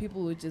the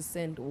people who just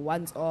send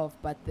once off,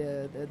 but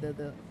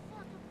the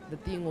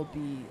thing will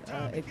be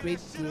a great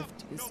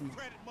gift. You see,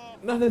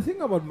 Now the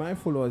thing about my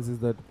followers is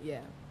that,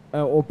 yeah,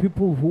 or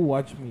people who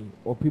watch me,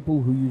 or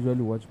people who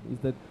usually watch me, is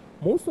that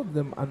most of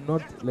them are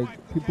not like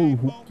people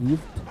who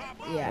gift.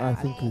 yeah. I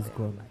think he's got it,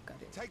 gone. I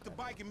got it. Take the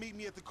bike and meet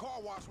me at the car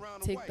wash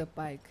round the Take way. the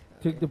bike.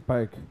 Take the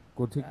bike.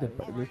 Go take the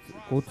bike. Let's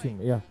go team.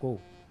 Yeah, go.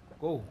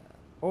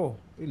 Oh,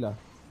 Ila.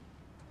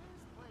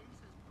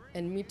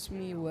 And meet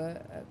me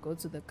where go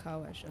to the car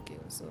wash. Okay,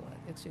 so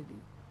actually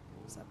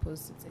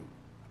supposed to take.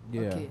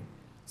 Yeah. Okay,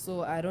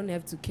 so I don't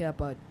have to care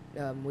about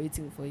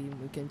waiting for him.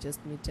 We can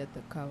just meet at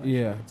the car wash.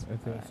 Yeah, right? I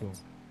think so. Alright.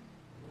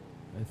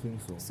 I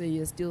think so. So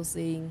you're still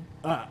saying,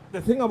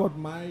 The thing about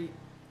my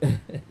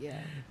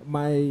yeah,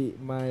 my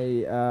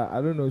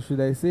I don't know,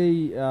 should I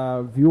say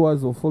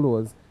viewers or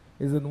followers,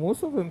 is that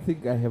most of them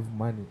think I have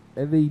money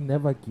and they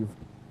never gift.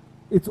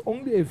 It's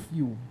only a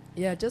few.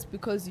 yeah, just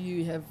because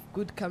you have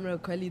good camera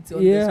quality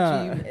on Yeah.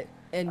 the stream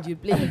and you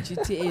play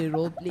GTA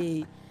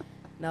roleplay,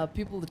 now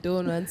people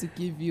don't want to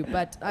give you.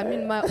 But I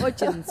mean, my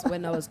audience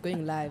when I was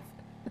going live,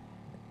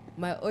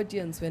 my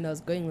audience when I was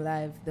going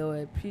live, they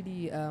were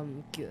pretty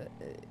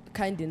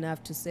kind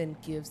enough to send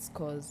gifts,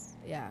 cause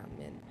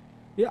man.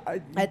 Yeah,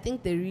 I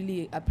think they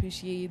really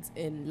appreciate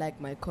and like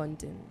my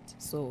content,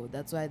 so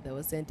that's why they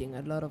were sending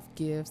a lot of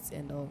gifts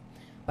and all.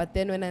 But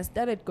then when I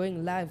started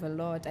going live a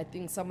lot, I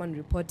think someone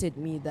reported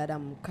me that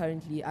I'm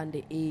currently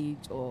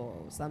underage or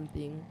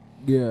something.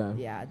 Yeah.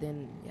 Yeah,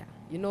 then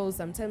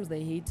sometimes the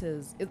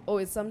haters,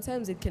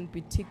 sometimes it can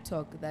be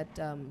TikTok that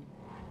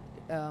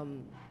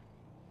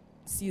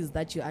sees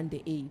that you're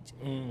underage,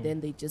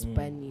 then they just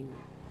ban you.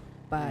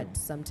 But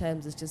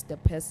sometimes it's just the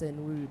person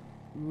who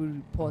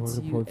reports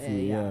you.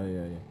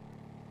 Yeah.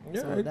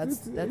 So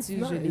that's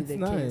usually the case.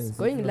 Nice.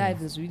 Going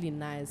live is really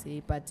nice,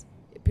 but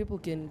people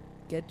can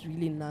get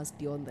really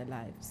nasty on the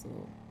live. So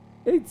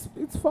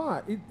it's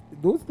fine.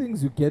 Those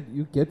things you get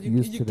used to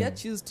them. You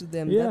get used to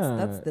them. Yeah,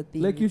 that's the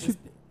thing. Like you should.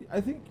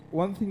 I think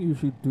one thing you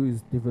should do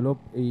is develop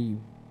a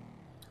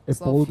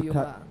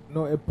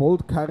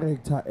bold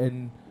character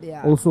and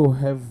also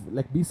have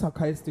be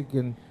sarcastic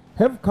and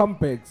have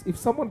comebacks. If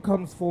someone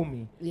comes for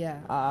me,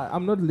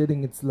 I'm not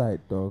letting it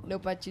slide, dog. No,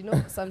 but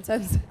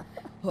sometimes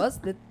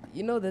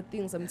the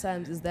thing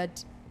sometimes is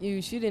that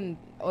you shouldn't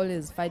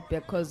always fight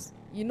back, because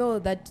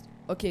that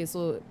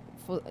so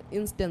for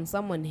instance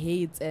someone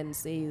hates and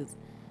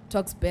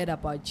talks bad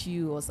about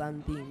you or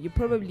something, you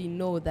probably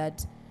know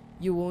that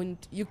you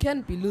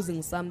can't be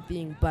losing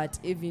something, but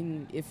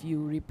even if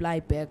you reply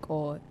back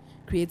or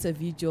create a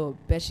video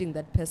bashing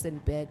that person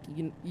back,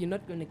 you're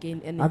not going to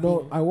gain anything. I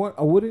know. I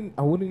wouldn't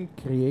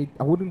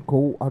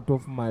go out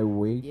of my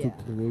way to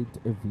create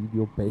a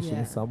video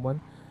bashing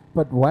someone,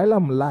 but while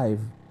I'm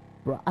live,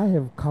 bro, I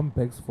have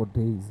comebacks for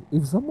days.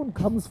 If someone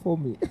comes for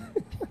me,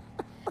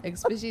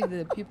 especially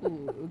the people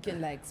who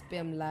can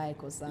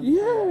spam or something.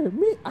 Yeah,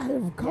 me, I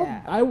have come.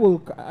 Yeah. I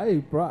will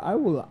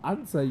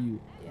answer you.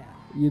 Yeah.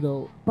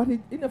 But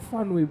in a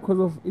fun way,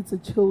 because it's a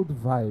chilled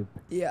vibe.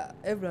 Yeah,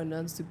 everyone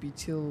wants to be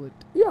chilled.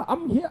 Yeah,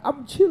 I'm here.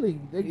 I'm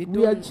chilling.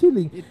 We are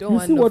chilling. You don't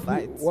want to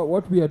fight.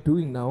 What we are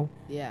doing now?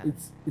 Yeah.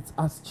 It's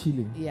us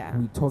chilling. Yeah.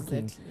 We're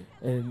talking. Exactly.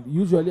 And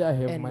usually I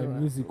have my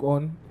music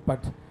on,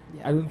 but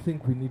I don't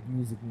think we need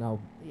music now.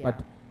 Yeah.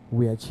 But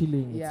we are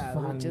chilling. Yeah, it's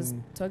fun. we're just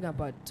talking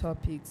about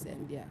topics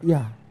and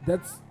Yeah,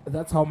 that's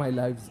how my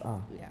lives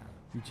are. Yeah.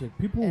 You check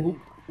people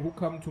who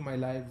come to my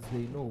lives,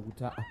 they know.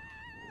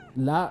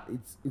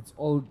 It's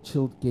all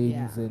chilled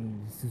games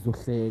and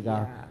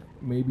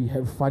maybe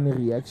have funny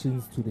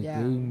reactions to the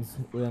games.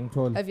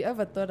 Have you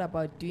ever thought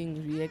about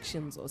doing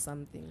reactions or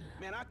something?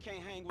 Man, I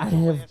can't hang with I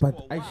have,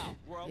 but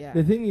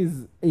the thing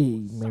is,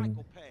 man,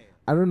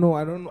 I don't know.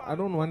 I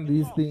don't want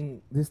this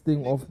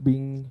thing of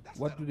being,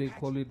 what do they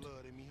call it,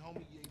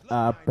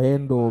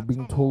 banned or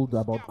being told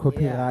about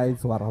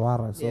copyrights,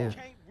 wara. So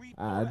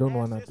I don't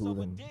want to do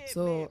them.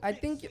 So I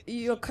think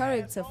your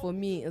character for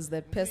me is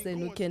the person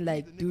who can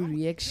do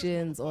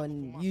reactions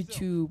on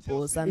YouTube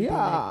or something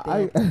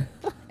like that.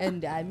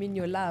 And I mean,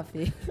 your laugh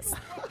is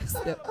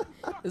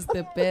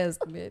the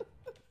best, man.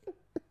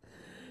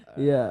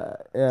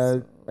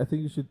 I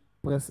think you should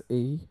press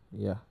A.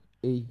 Yeah,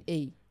 A.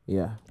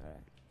 Yeah.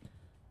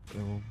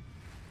 All right.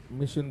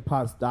 Mission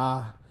passed.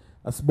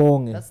 That's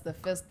bong. That's the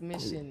first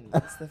mission.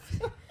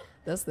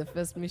 That's the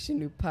first mission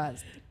we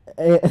passed.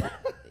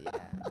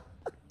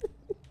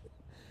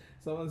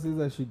 Someone says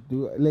I should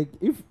do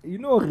if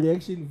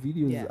reaction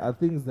videos are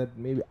things that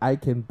maybe I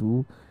can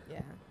do.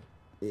 Yeah.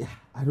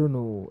 I don't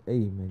know. Hey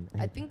man.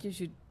 I think you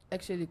should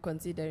actually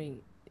consider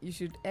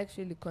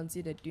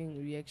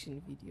doing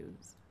reaction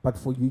videos. But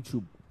for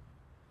YouTube.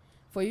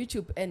 For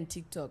YouTube and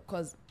TikTok,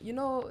 because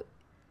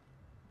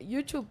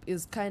YouTube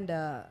is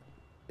kinda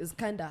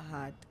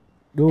hard.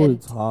 No,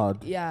 it's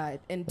hard. Yeah,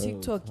 and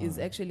TikTok is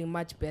actually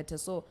much better.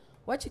 So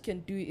what you can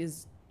do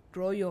is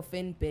grow your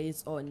fan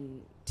base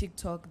on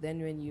TikTok.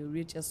 Then when you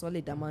reach a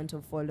solid amount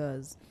of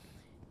followers,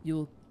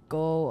 you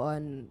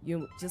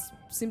just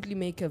simply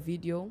make a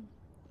video.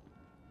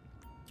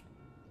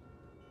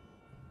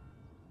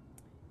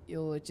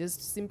 You'll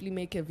just simply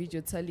make a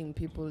video telling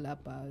people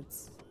about,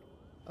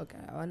 okay,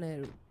 I want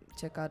to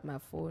check out my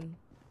phone.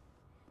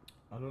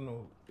 I don't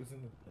know,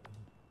 isn't it?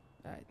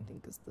 I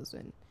think it's this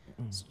one.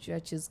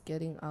 Stretch is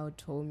getting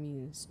out,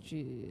 homie.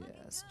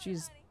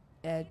 Stretch's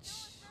edge.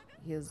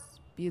 His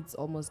beat's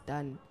almost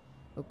done.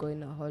 We're going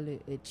to holiday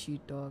at Chew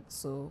Dog.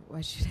 So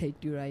what should I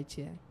do right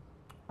here?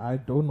 I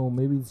don't know.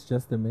 Maybe it's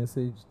just a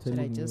message telling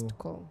you. Should I just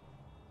call?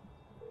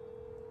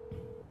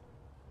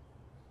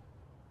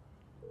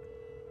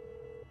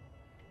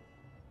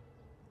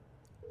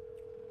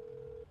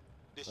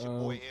 This your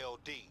boy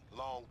LD,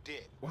 long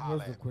dick. What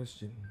was the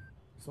question?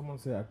 Someone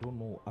said, I don't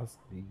know, ask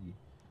Biggie.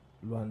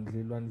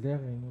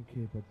 Luandle,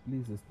 okay, but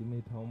please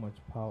estimate how much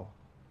power.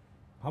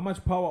 How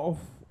much power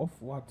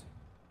of what?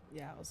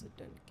 Yeah, I also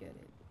don't get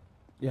it.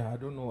 Yeah, I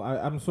don't know.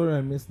 I'm sorry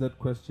I missed that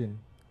question.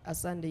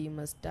 Asanda, you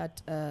must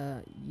start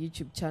a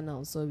YouTube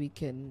channel so we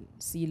can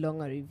see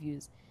longer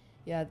reviews.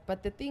 Yeah,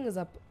 but the thing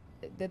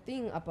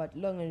about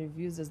longer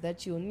reviews is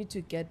that you need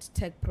to get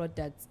tech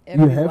products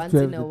every once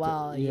in a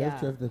while. You have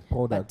to have the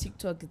product. But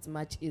TikTok, it's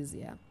much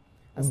easier.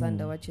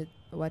 Asanda, what you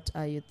what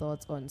are your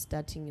thoughts on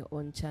starting your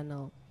own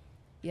channel?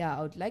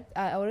 Yeah,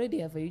 I already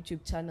have a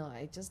YouTube channel.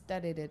 I just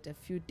started it a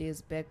few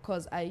days back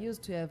because I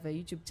used to have a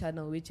YouTube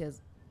channel which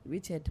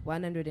had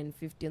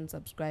 115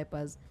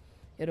 subscribers.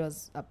 It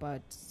was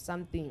about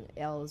something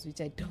else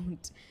which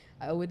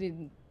I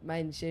wouldn't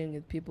mind sharing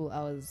with people. I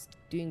was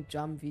doing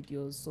drum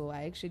videos, so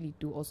I actually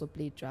do also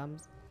play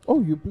drums.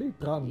 Oh, you play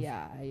drums?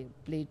 Yeah, I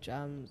play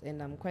drums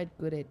and I'm quite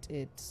good at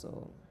it.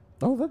 So.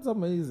 Oh, that's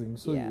amazing.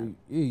 So Yeah.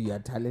 you are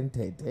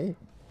talented, eh?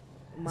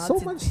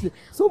 Multi-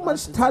 So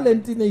much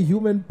talent in a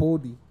human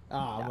body.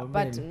 Yeah,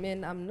 but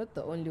man, I'm not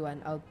the only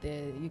one out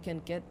there. You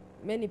can get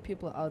many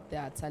people out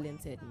there are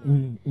talented,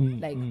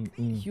 man.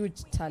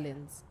 Huge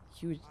talents.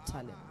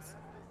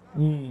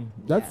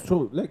 That's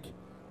true. Like,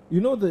 you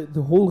know,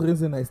 the whole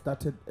reason I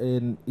started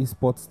an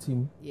esports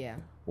team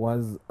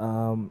was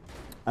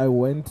I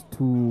went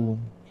to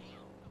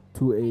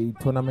a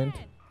tournament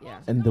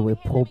and there were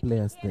pro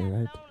players there,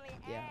 right?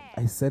 Yeah.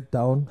 I sat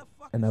down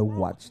and I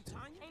watched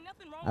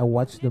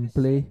them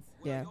play.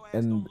 Yeah.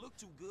 And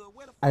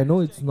I know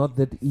it's not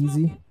that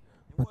easy,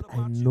 but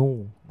I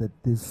know that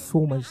there's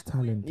so much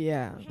talent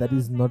that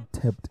is not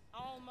tapped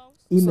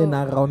in and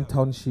around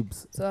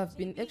townships. So I've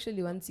been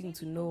actually wanting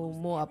to know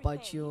more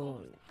about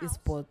your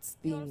esports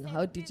thing.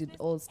 How did it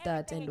all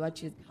start and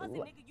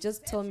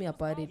just tell me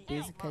about it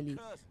basically,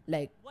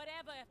 like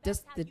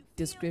just the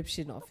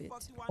description of it.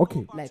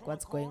 Okay. Like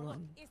what's going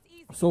on.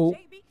 So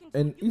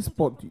an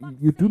esport,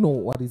 you do know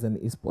what is an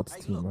esports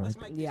team, right?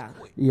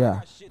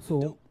 Yeah.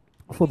 So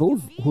for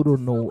those who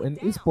don't know, an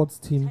esports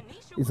team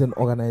is an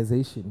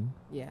organization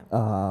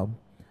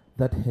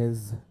that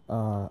has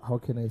how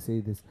can I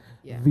say this?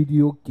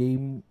 Video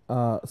game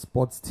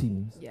sports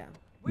teams.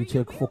 You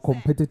check for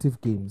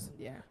competitive games.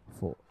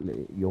 For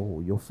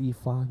your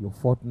FIFA, your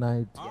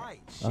Fortnite,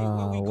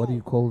 what do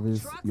you call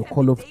this? Your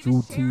Call of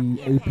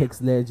Duty,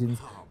 Apex Legends,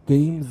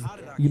 games,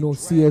 you know,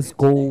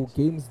 CS:GO,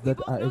 games that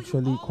are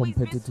actually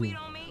competitive.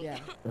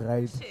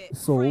 Right,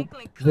 so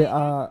there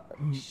are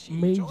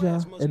major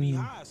and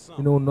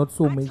not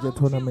so major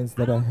tournaments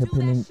that are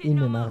happening in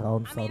and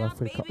around South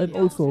Africa and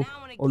also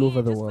all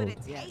over the world.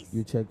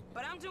 You check.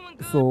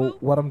 So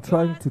what I'm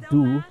trying to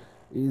do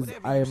is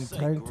I am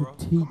trying to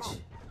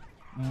teach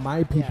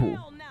my people.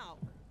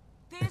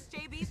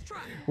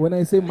 When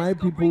I say my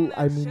people,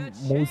 I mean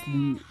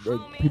mostly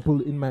like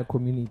people in my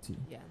community.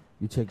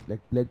 You check,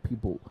 like black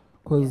people,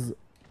 because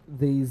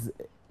there is,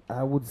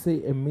 I would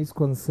say, a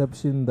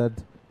misconception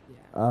that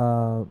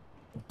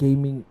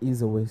gaming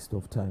is a waste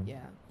of time.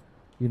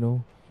 You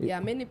know.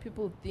 Many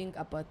people think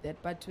about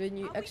that, but when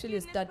you actually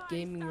start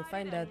gaming, you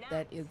find out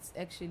that it's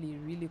actually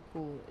really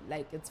cool.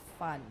 Like it's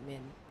fun,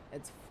 man.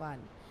 It's fun,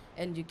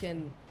 and you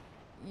can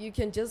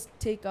just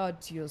take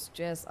out your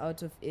stress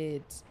out of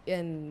it,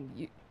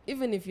 and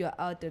even if you're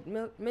out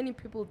there, many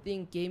people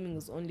think gaming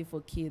is only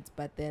for kids,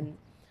 but then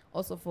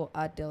also for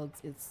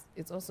adults,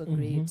 it's also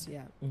great,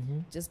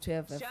 just to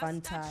have a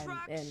fun time.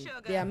 And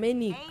there are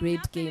many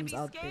great games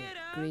out there,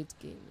 great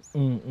games.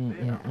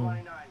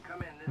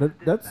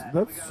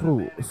 That's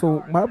true.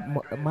 So my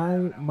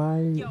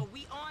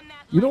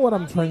you know what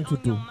I'm trying to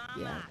do?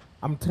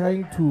 I'm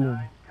trying to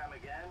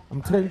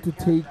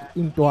take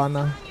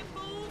Intwana,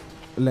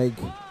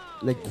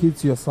 like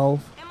kids yourself,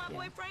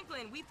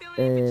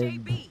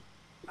 and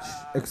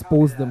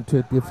expose them to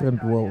a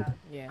different world.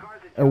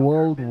 A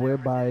world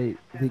whereby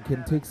they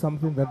can take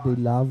something that they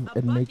love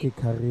and make a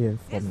career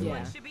from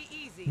it.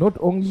 Not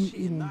only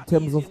in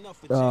terms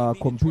of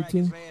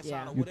computing,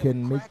 you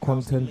can make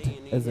content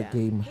as a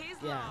game.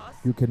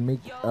 You can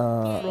make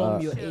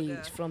from your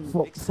age, from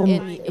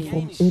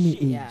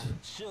any age.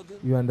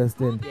 You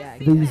understand?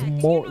 There is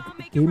more.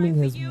 Gaming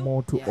has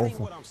more to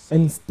offer.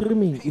 And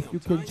streaming, if you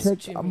can check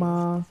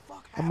our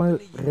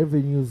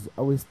revenues,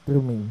 our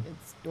streaming.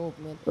 It's dope,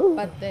 man.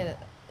 But the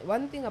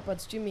one thing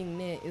about streaming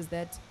is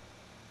that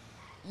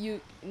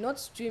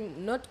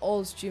not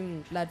all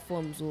streaming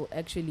platforms will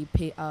actually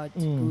pay out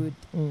good.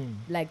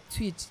 Like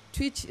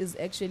Twitch is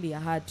actually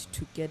hard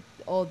to get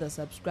all the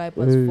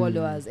subscribers,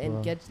 followers,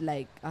 and get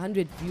like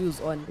 100 views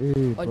on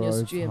your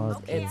streams.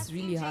 It's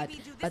really hard.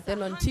 But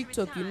then on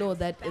TikTok, you know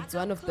that it's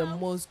one of the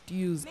most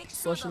used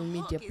social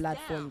media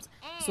platforms,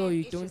 so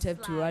you don't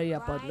have to worry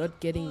about not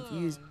getting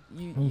views.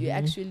 You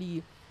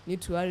actually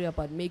need to worry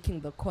about making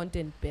the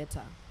content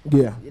better.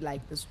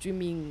 Like the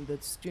streaming,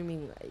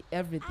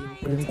 everything.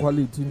 Bring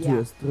quality into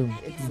your stream.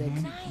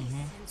 Exactly.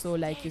 So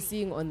like you're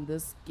seeing on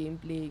this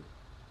gameplay,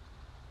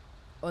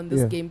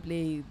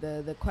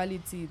 the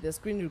quality, the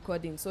screen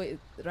recording. So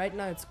right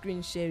now it's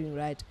screen sharing,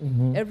 right?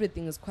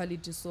 Everything is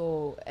quality.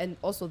 So, and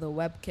also the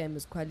webcam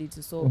is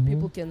quality, so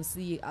people can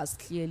see us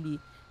clearly,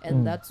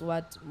 and that's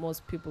what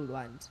most people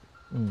want.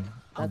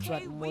 That's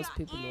what most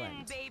people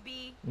want.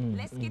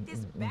 Let's get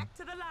this back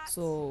to the lot.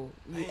 So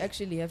you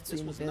actually have to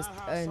invest,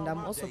 and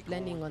I'm also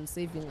planning on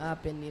saving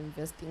up and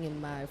investing in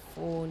my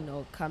phone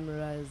or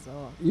cameras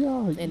or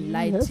and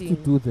lighting. You have to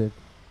do that.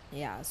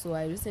 Yeah, so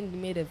I recently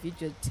made a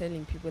video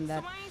telling people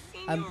that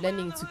I'm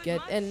planning to get,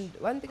 and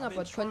one thing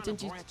about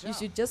content, you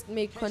should just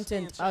make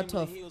content out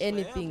of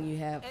anything you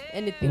have,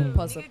 anything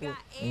possible.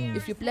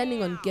 If you're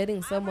planning on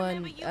getting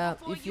someone,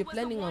 if you're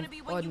planning on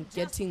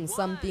getting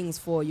some things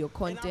for your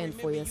content,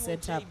 for your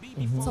setup,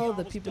 tell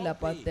the people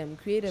about them.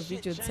 Create a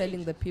video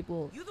telling the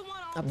people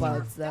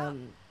about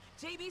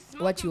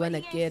what you want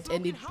to get,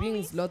 and it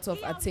brings lots of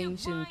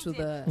attention to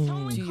the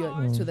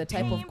to the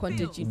type of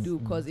content you do.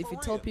 Because if you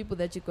tell people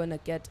that you're gonna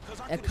get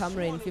a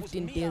camera in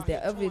 15 days,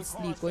 they're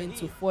obviously going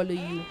to follow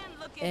you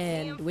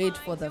and wait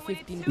for the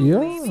 15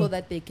 days so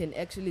that they can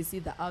actually see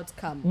the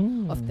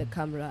outcome of the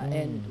camera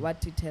and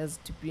what it has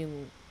to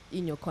bring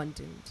in your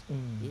content.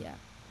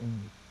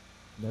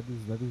 That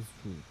is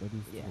true. That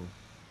is Yeah. true.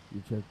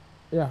 You check.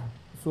 Yeah.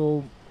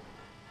 So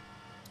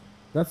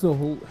that's the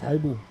whole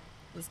Haibu.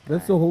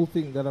 That's the whole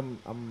thing that I'm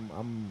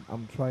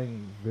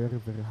trying very,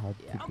 very hard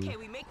to do. Okay,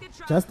 we make the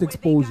truck Just where they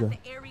exposure,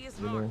 got the areas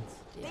you know.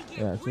 marked. They get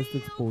Yeah, just real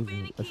exposure. I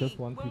finicky just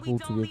want when we people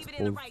to don't be leave it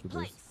in the exposed right to this.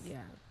 place.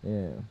 Yeah.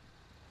 Yeah.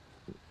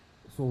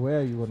 So where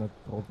are you gonna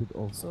drop it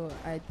off? So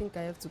I think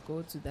I have to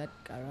go to that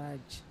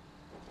garage.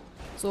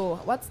 So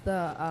what's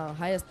the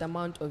highest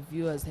amount of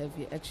viewers have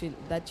you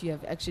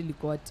actually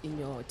got in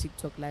your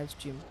TikTok live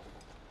stream?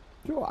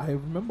 Yo, I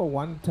remember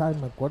one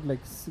time I got like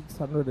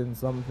 600 and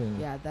something.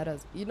 Yeah, that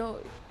was,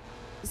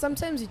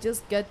 sometimes you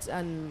just get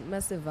a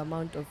massive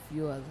amount of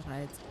viewers,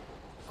 right?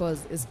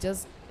 Because it's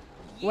just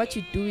what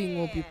you're doing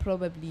will be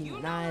probably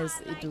nice.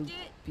 It will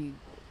be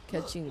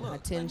catching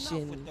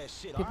attention,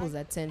 people's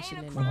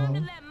attention and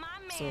all.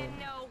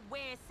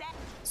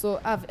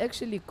 So I've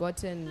actually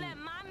gotten,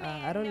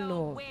 I don't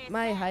know,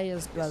 my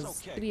highest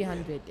was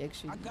 300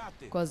 actually.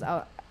 Because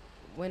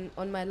when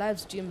on my live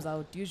streams I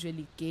would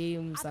usually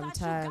game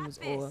sometimes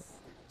or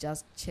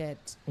just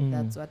chat.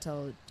 That's what I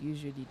would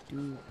usually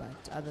do.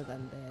 But other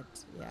than that,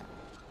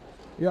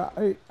 yeah. Yeah,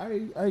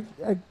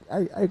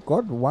 I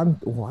got one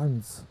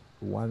once,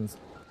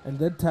 and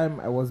that time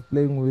I was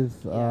playing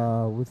with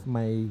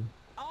my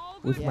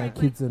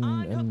kids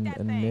and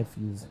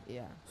nephews.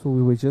 Yeah. So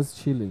we were just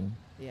chilling.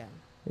 Yeah.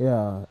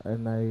 Yeah,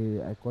 and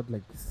I got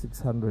like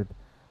 600.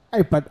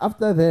 But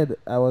after that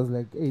I was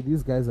like, hey,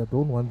 these guys, I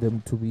don't want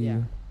them to be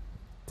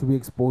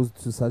exposed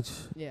to such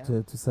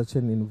to such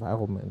an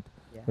environment.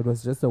 Yeah. It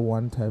was just a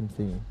one-time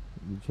thing.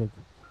 You check.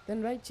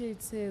 Then right here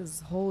it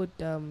says hold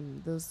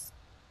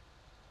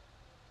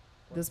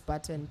this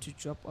button to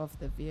drop off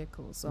the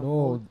vehicle. So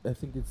No, I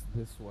think it's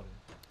this one.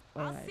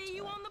 I'll alright, see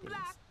you on the yes.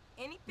 block.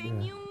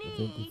 Anything Yeah, you I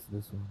think need, it's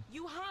this one.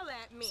 you holla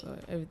at me. So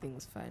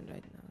everything's fine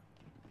right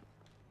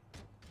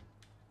now.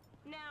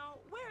 Now,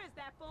 where is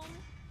that fool?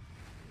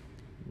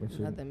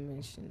 Mission. Another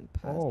mission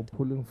passed. Oh,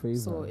 pulling favor.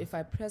 So if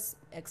I press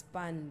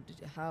expand,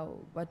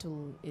 what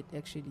will it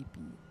actually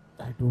be?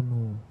 I don't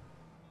know.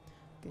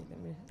 Okay, let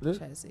me Let-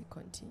 try to say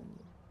continue.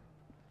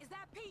 Is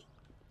that Pete?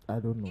 I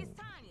don't know. It's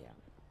Tanya.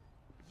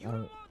 You Uh,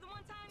 don't want the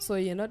one time So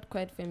you're not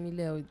quite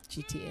familiar with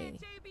GTA.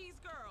 JB's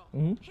girl.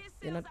 Mhm. His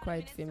You're not sales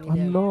quite evidence familiar. don't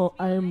I'm work.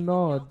 not. I am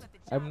not.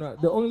 I'm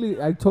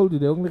not. I told you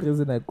the only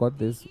reason I got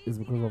this is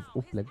because of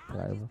a black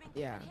driver,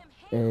 Yeah.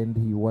 and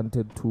he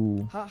wanted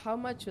to How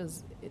much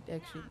was it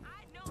actually?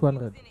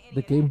 200.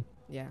 The game.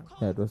 Yeah.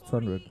 Yeah, it was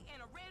 200.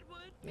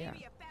 Yeah.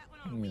 Yeah.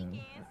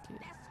 Okay.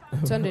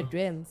 200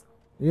 rands.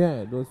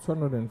 Yeah, it was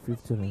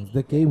 250 rands.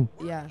 The game.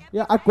 Yeah.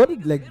 Yeah, I got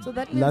it like So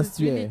that means last it's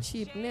really year.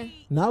 cheap,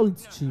 ne? Now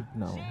it's cheap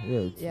now. Yeah,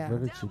 it's Yeah.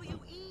 very cheap.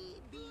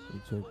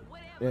 You check.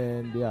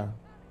 And yeah.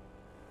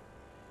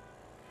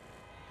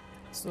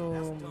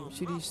 So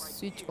should we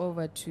switch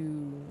over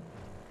to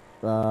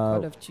Uh,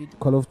 Call of Duty?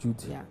 Call of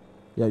Duty. Yeah.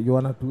 Yeah, you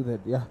wanna do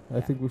that? Yeah, I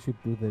Yeah. think we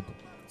should do that.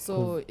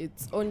 So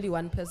it's only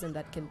one person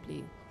that can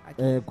play.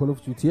 Call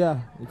of Duty.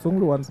 Yeah, it's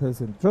only one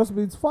person. Trust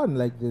me, it's fun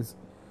like this.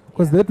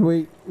 Because Yeah. that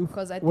way,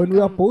 Because I when think we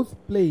are I'm- both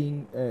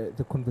playing,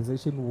 the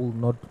conversation will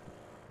not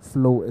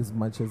flow as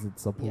much as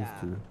it's supposed Yeah.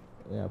 to.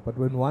 Yeah, but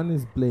when one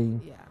is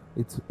playing, Yeah.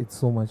 it's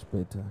so much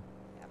better.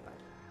 Yeah, but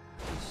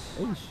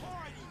Eish.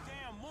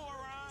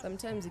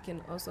 sometimes you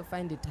can also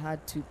find it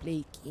hard to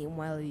play a game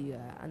while you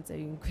are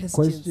answering questions.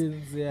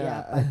 Questions, yeah.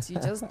 Yeah, but you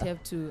just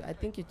have to. I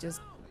think you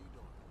just.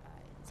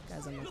 These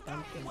guys are not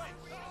dumb things.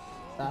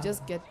 You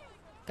just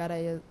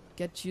gotta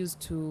get used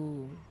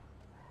to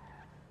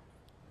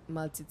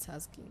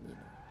multitasking.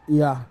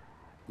 Yeah,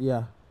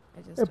 yeah.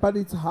 I just. Yeah, but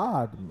it's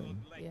hard,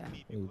 man. Yeah.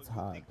 It's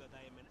hard.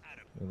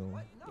 You know,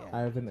 Yeah. I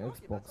have an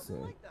Xbox.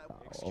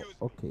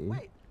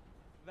 Okay.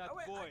 That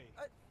boy,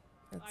 I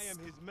That's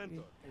am his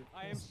mentor.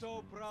 I am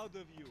so proud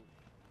of you.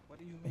 What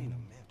do you mean,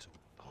 a mental?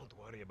 Don't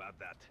worry about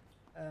that.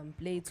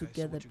 play so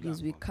together, what you please.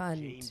 got, We Mom? can't.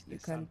 James You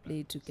de can't Santa.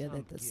 play together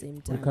at the Some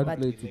same kid. We time. can't But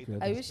play together.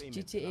 I wish Payment.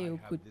 GTA I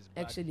have could this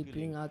bad actually feeling.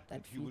 bring out that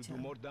If you will feature. do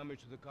more damage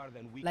to the car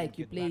than we Like can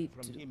you get play back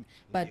from to- him,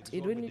 but it's it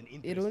all wouldn't. with an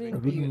It interest wouldn't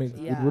It be. wouldn't make.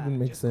 Yeah. It wouldn't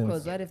make sense.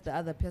 Because what if the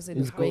other person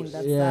is It's going go-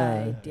 that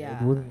yeah, side?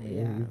 Yeah. It wouldn't.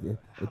 Yeah.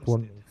 It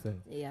won't make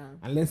sense Yeah.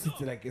 unless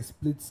it's like a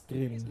split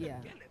screen. Yeah.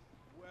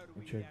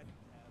 Check.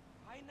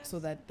 So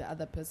that the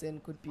other person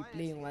could be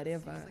playing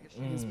whatever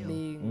he's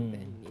playing.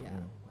 Then yeah.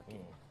 Okay.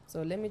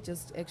 So let me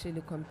just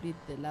actually complete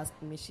the last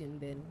mission,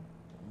 then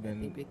I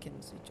Then think we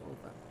can switch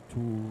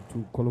over.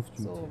 to Call of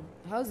Duty. So,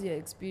 how's your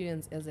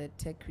experience as a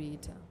tech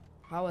creator?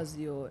 How is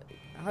your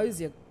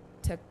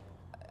tech?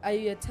 Are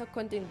you a tech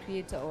content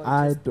creator or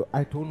I just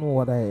don't know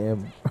what I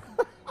am.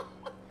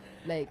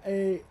 like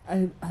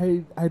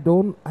I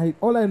don't.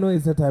 All I know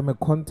is that I'm a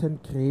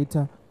content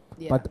creator,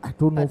 yeah, but I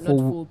don't know but not for.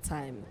 full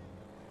time?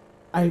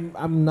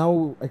 I'm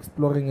now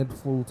exploring it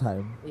full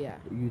time. Yeah.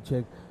 You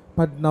check,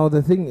 but now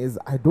the thing is,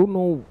 I don't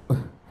know.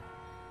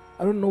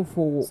 I don't know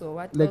for So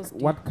what like else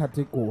do what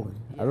category.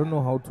 I don't Yeah.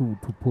 know how to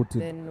put it.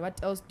 Then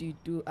what else do you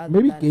do other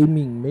Maybe than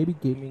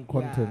gaming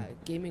content. Yeah,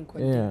 gaming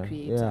content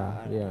creator.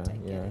 Alright, I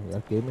get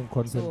it. Gaming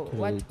content So creator.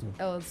 what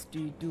else do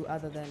you do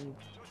other than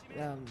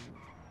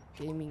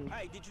gaming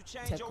Hey, did you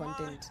change tech your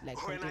content, mind?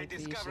 like When I content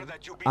discovered creation?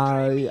 that you I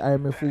betrayed me,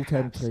 am a full-time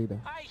perhaps.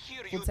 trader. I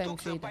hear you Full-time took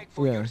the trader. bike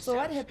for Yeah. yourself, So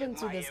what happened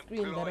to my the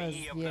screen that was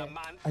employee of the here?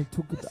 month. I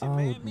took it Listen, out,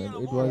 man, man. me and It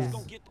Lamar was. is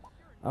gonna get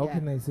How Yeah.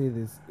 can I say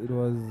this? It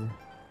was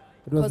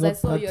 'Cause I not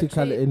saw your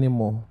practical trade.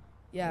 anymore.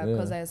 Yeah, Yeah.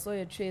 because I saw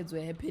your trades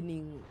were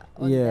happening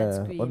on Yeah,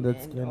 that screen. on that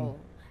and screen. all.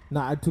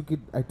 Nah, I took it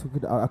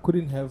out. I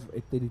couldn't have a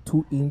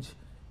 32-inch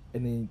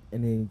and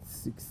a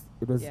 6.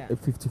 It was Yeah. a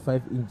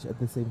 55-inch at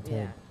the same time.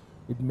 Yeah.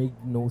 It made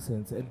no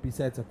sense. And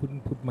besides, I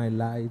couldn't put my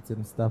lights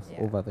and stuff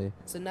Yeah. over there.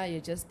 So now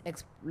you're just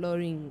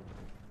exploring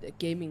the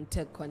gaming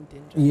tech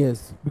content, right?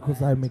 Yes,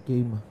 because I'm a Alright.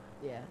 gamer.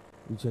 Yeah.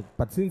 You check.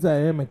 But since I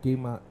am a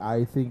gamer,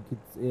 I think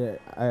it's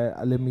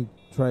let me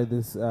try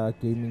this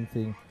gaming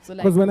thing. So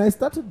like Because when I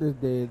started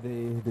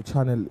the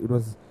channel, it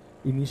was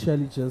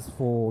initially just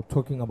for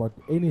talking about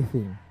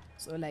anything.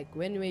 So like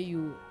when were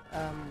you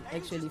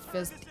actually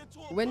first?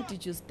 When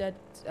did you start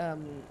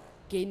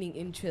gaining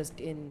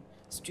interest in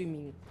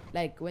streaming?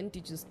 Like when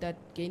did you start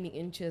gaining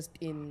interest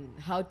in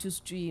how to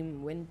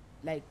stream? When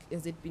like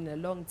has it been a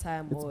long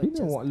time It's or been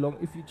just long.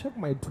 If you check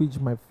my Twitch,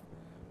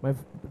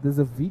 there's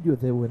a video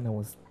there when I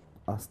was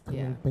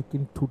streaming Yeah. back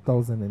in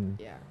 2017.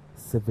 yeah,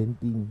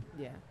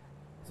 yeah,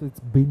 So it's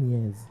been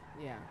years.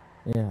 yeah,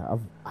 Yeah,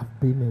 I've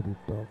been at it,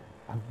 dog.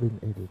 I've been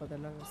at it. for the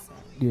longest time.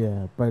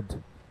 Yeah, but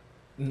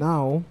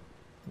now,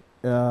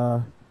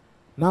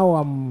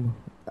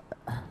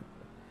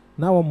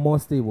 now I'm more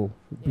stable.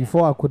 Yeah.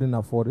 Before I couldn't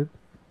afford it.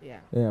 Yeah.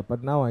 Yeah,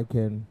 but now I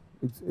can.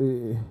 It's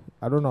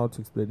I don't know how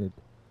to explain it,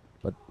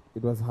 but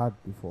it was hard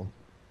before.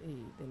 Hey,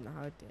 then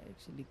how to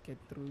actually get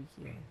through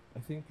here? I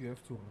think you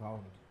have to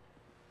round.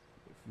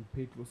 If you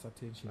pay close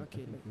attention, I Okay,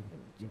 think let me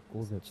you check go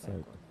this. that Check side.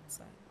 on that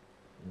side.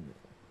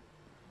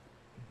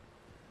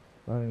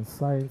 But in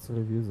science,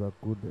 reviews are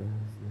good.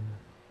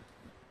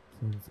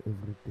 Science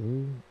every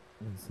day,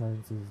 and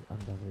science is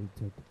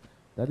underrated.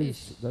 That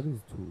is Ish.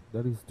 true.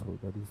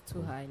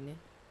 Too high, ne?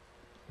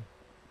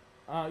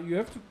 You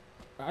have to.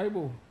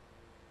 Aibo.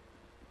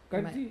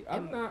 Kanti,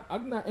 Am-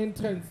 agna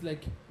entrance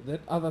like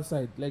that other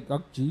side, like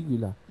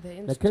Agjigula.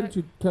 The Like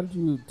can't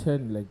you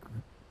turn like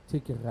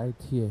take a right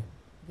here?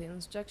 The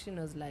instruction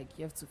was like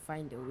you have to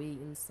find a way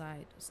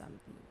inside or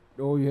something.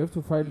 Oh, you have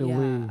to find a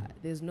way.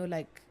 There's no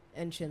like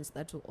entrance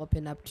that will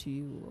open up to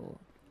you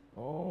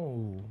or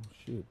Oh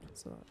shit.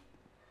 so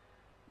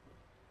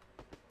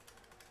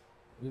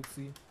Let's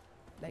see.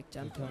 like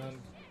You jumping. can't.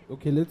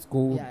 Okay, let's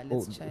go. Yeah,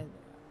 let's try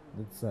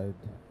that side.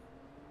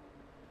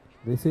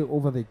 They say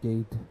over the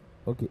gate.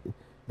 Okay,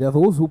 there are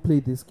those who play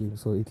this game,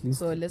 so at least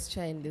So let's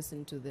try and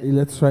listen to them.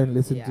 let's try and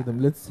listen to Yeah. them.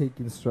 Let's take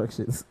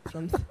instructions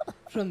from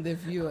from the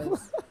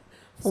viewers.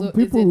 from So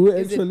people is it, who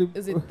is actually. it,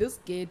 is it this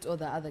gate or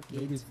the other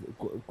Maybe gate? it's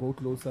go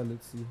closer.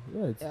 Let's see.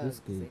 Yeah, it's this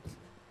gate.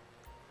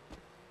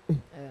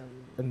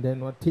 And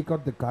then what? Take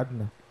out the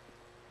gardener.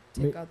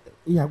 Take out the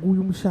Yeah,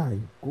 go shy.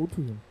 Go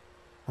to him.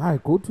 Hi,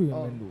 go to him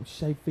Oh. and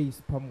shy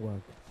face palm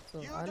work.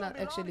 so I'll not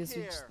actually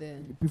switch there.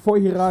 Before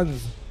he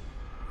runs,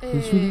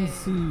 he shouldn't Hey,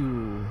 see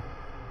you.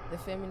 the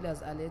family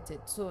was alerted.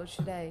 So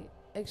should I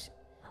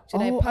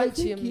should I I punch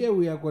think him? here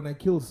we are gonna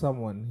kill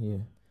someone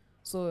here.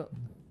 So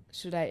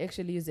should I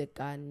actually use a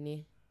gun?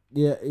 Ne?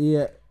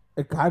 Yeah.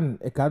 A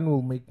gun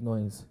will make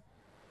noise.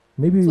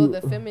 Maybe. So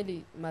the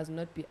family must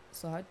not be.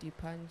 So how do you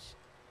punch?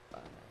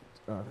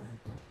 Alright.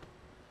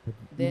 But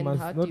Then you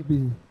must how do not you- be.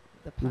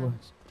 The You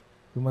punch.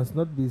 You must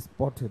not be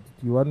spotted.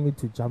 Do you want me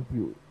to jump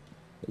you?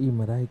 Okay,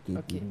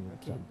 okay.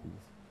 Jumpies.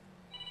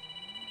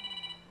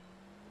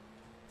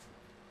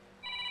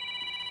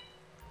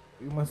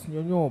 You must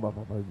know,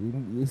 Papa.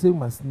 You say you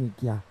must sneak,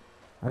 yeah.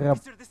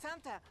 Mr.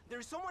 DeSanta,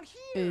 there's someone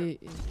here.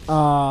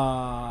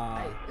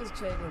 Ah. Let's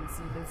try and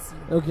see. Let's see.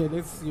 Okay,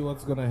 let's see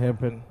what's gonna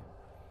happen.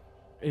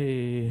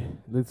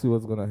 Let's see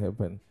what's gonna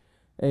happen.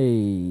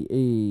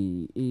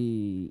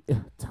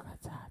 Ta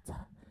ta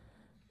ta.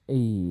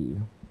 Yeah.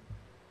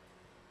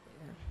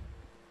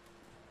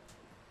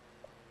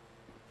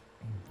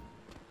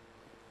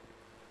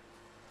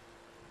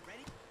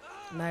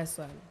 Nice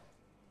one.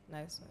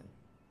 Nice one.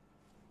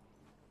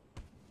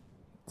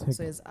 Take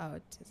So it's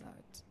out. It's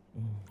out.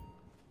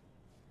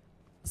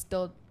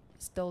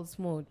 Stealth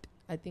mode.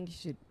 I think you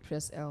should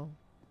press L.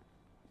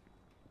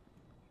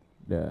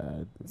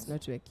 Yeah, It's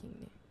not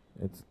working.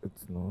 it's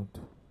not.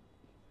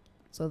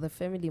 So the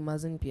family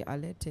mustn't be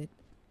alerted.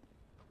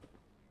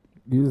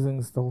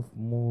 Using stealth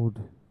mode.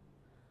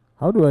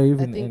 How do I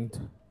even think-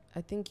 enter?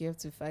 I think you have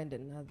to find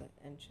another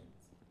entrance.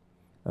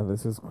 Oh,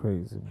 this is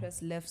crazy.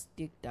 Press left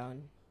stick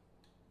down.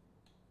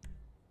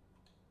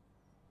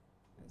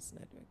 It's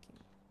not working.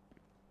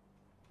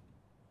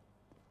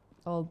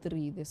 All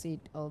three. They say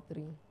it all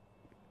three.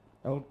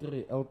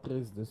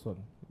 L3 is this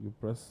one. You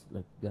press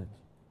like that.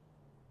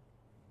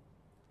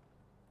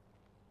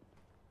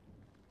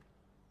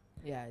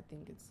 Yeah, I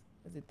think it's.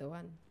 Is it the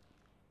one?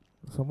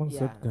 Someone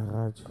said Yeah.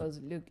 garage. Because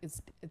look,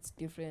 it's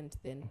different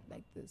than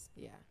like this.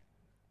 Yeah.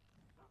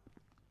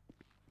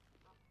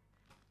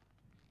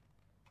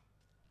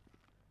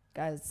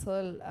 Guys,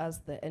 tell us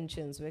the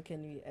entrance. Where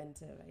can we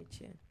enter? Right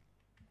here.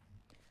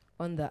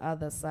 On the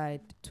other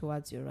side,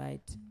 towards your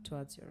right.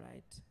 Towards your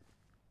right.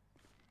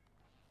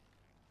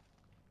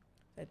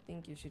 I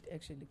think you should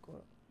actually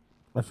go.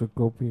 I should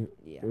copy.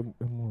 Yeah.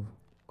 Move.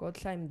 Go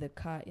climb the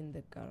car in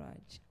the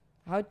garage.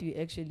 How do you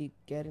actually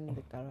get in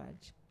the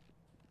garage?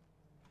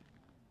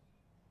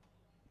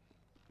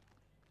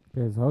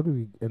 Guys, how do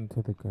we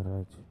enter the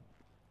garage?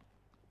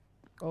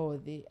 Oh,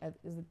 is it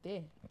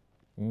there?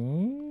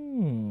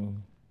 Mm.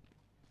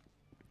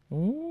 Mm.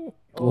 Oh,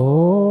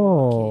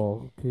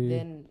 Oh, okay.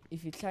 Then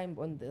if you climb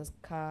on this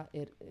car,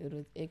 it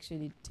will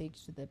actually take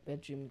you to the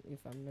bedroom, if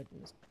I'm not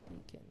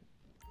mistaken.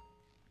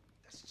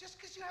 That's just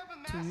 'cause you have a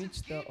To massive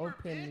reach the gamer,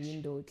 open bitch.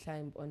 window,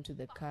 climb onto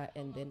the car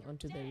and then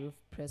onto the roof,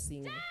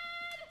 pressing.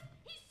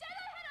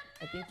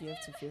 I think you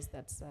have to face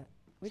that side.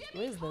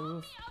 Where's the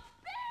roof?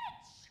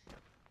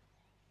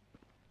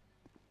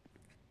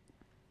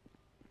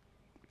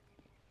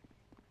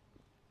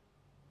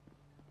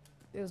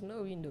 There's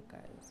no window,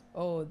 guys.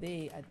 Oh,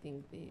 I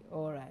think they.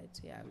 All right,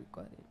 yeah, we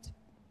got it.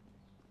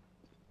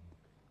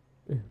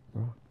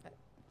 Bro.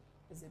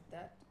 Is it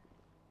that?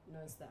 No,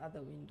 it's the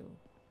other window.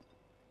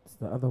 It's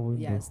the other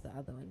window. Yeah, it's the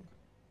other one.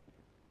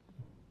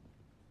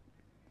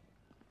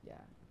 Yeah,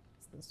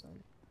 it's this one.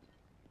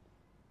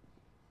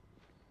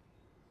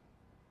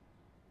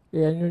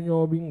 Yeah,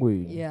 you're being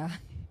way. Yeah.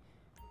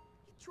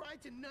 You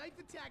tried to knife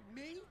attack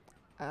me?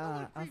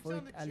 wanna creeps on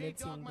Avoid the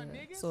J-Dog, alerting my the.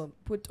 niggas? So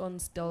put on Ooh,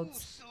 stealth.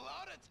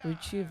 slaughter time.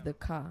 Retrieve the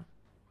car.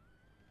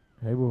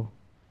 Hey, bro.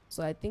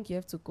 So I think you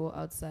have to go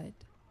outside.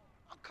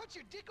 I'll cut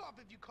your dick off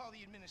if you call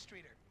the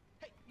administrator.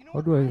 Hey, you know How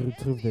what? do I am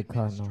retrieve the car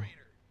now? administrator.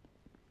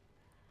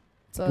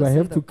 So Do I it's in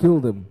have the to car. kill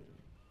them?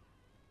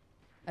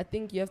 I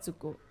think you have to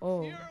go.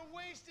 Oh, You're a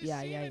waste of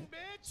yeah, yeah. semen,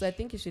 bitch. So I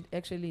think you should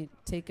actually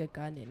take a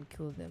gun and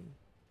kill them.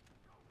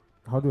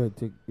 How do I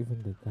take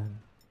even the gun?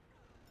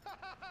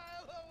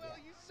 LOL,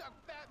 you suck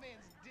fat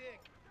man's dick.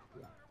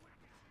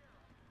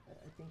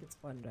 I think it's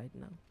on right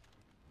now.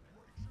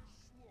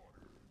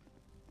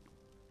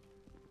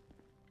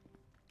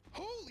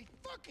 Holy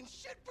fucking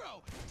shit,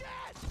 bro!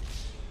 Dad!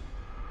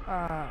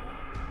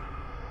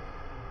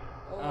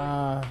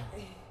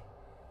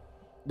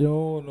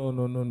 No.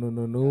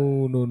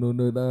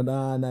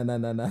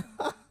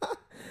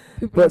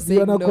 People are But you saying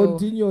wanna no.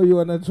 continue or you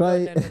wanna try?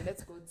 No.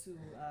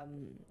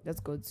 Let's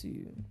go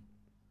to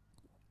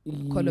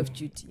Call of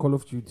Duty. Call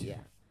of Duty. Yeah.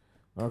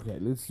 Okay,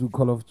 let's do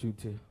Call of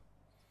Duty.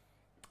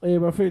 Hey,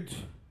 my friend.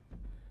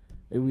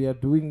 Hey, we are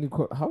doing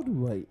the how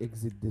do I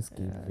exit this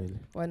game,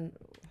 Vele?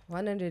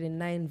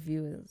 109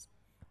 viewers.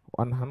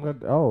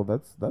 100. Oh,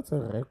 that's a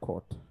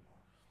record.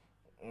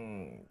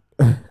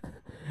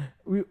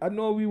 We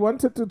we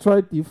wanted to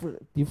try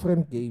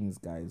different games,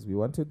 guys. We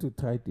wanted to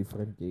try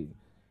different games.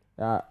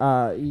 Now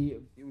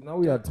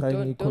we are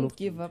trying. Don't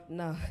give up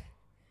now.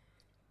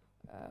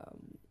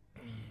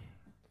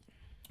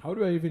 How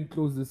do I even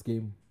close this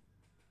game?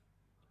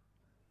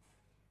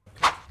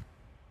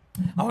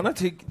 I wanna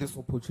take this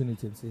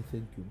opportunity and say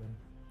thank you, man.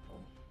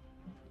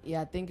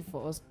 Yeah, thank you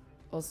for us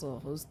also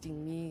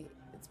hosting me.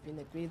 It's been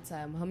a great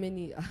time. How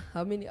many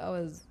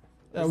hours?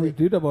 Yeah, was we it?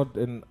 did about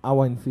an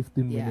hour and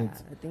 15 Yeah,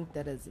 minutes. I think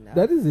that is enough.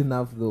 That is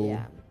enough, though.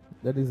 Yeah,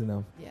 That is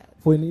enough yeah.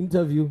 for an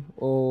interview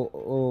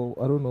or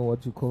I don't know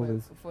what you call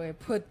this. For a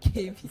pod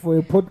game. For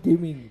a pod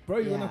gaming, bro,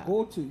 you wanna Yeah.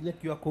 go to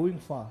like you are going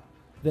far.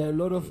 There are a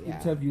lot of Yeah.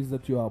 interviews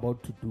that you are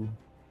about to do.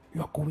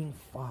 You are going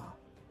far,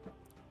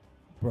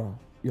 bro.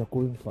 You are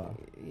going far,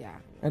 Yeah,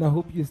 and I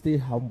hope you stay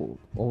humble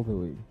all the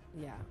way,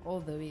 yeah.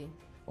 All the way.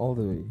 all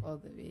the way. All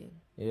the way.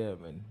 Yeah,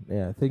 man.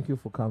 Yeah, thank you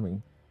for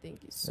coming.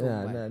 Thank you so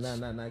Yeah, much.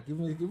 nah. Give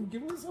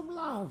me some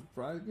love,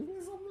 bro. Give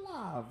me some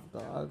love,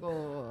 dog.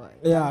 Go.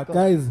 Yeah, Go.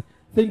 guys,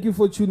 thank you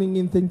for tuning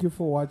in. Thank you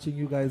for watching.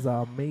 You guys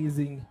are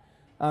amazing.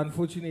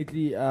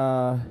 Unfortunately,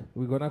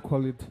 we're gonna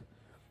call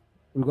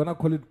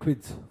it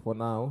quits for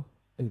now.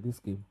 Hey, these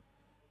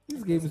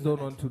games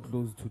don't want to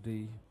close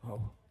today.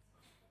 Oh.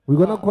 We're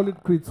gonna call it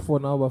quits for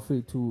now,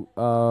 Buffet.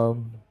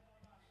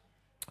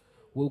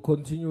 We'll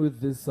continue with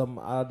this some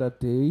other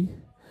day.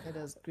 It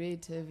was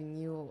great having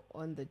you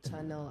on the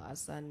channel,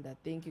 Asanda.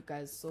 Thank you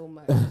guys so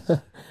much.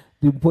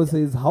 Dimpo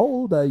says, "How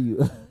old are you?"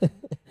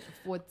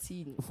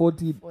 14.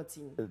 14.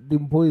 14.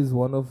 Dimpo is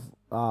one of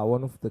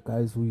the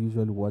guys who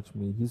usually watch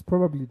me. He's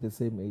probably the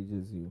same age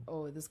as you.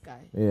 Oh, this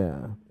guy. Yeah.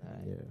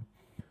 Alright.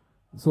 Yeah.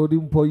 So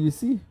Dimpo, you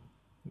see,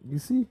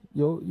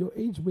 your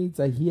age mates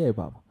are here,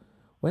 Baba.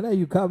 when are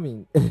you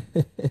coming?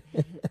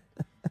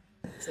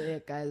 So yeah,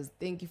 guys,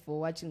 thank you for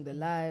watching the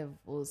live.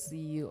 We'll see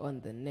you on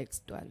the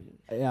next one.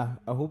 Yeah,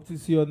 I hope to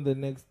see you on the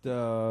next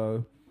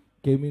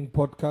gaming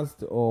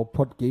podcast or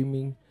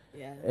Podgaming.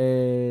 Yeah.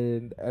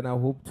 And I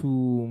hope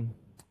to,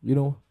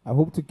 I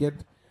hope to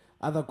get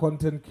other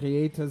content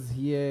creators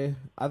here,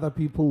 other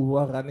people who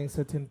are running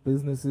certain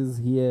businesses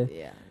here.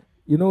 Yeah.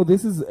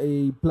 This is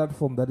a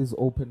platform that is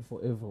open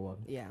for everyone.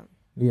 Yeah.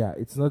 Yeah,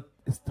 it's not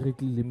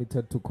strictly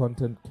limited to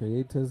content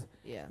creators.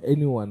 Yeah.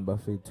 Anyone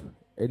buffet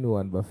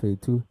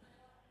too.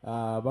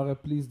 But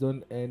please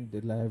don't end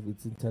the live.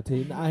 It's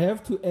entertaining. I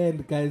have to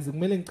end, guys. It's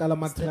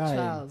the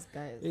trials,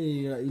 guys.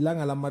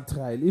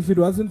 If it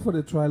wasn't for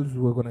the trials,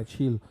 we were gonna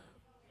chill.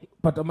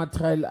 But I'm a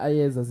trial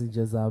as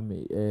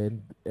Jazami,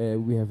 and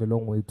we have a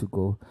long way to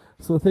go.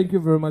 So thank you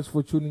very much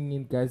for tuning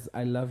in, guys.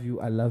 I love you.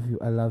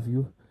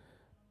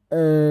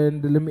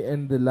 And let me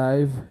end the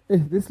live.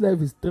 This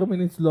live is 3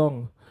 minutes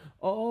long.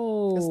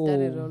 Oh, It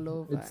started all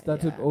over. It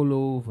started all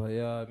over.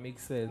 Yeah,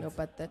 makes sense. No,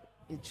 but that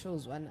it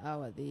shows 1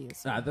 hour there.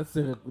 So. That's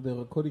the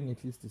recording.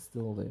 At least is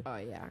still there. Oh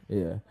yeah.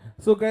 Yeah.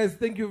 So guys,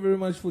 thank you very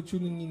much for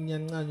tuning in.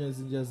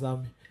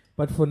 Jazami.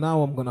 But for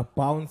now, I'm gonna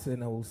bounce,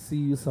 and I will see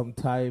you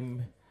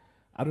sometime.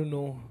 I don't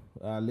know,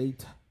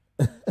 later.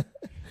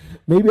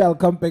 Maybe I'll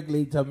come back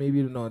later,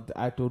 maybe not.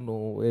 I don't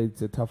know.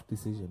 It's a tough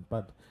decision.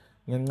 But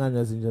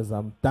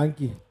thank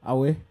you.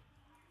 Awe.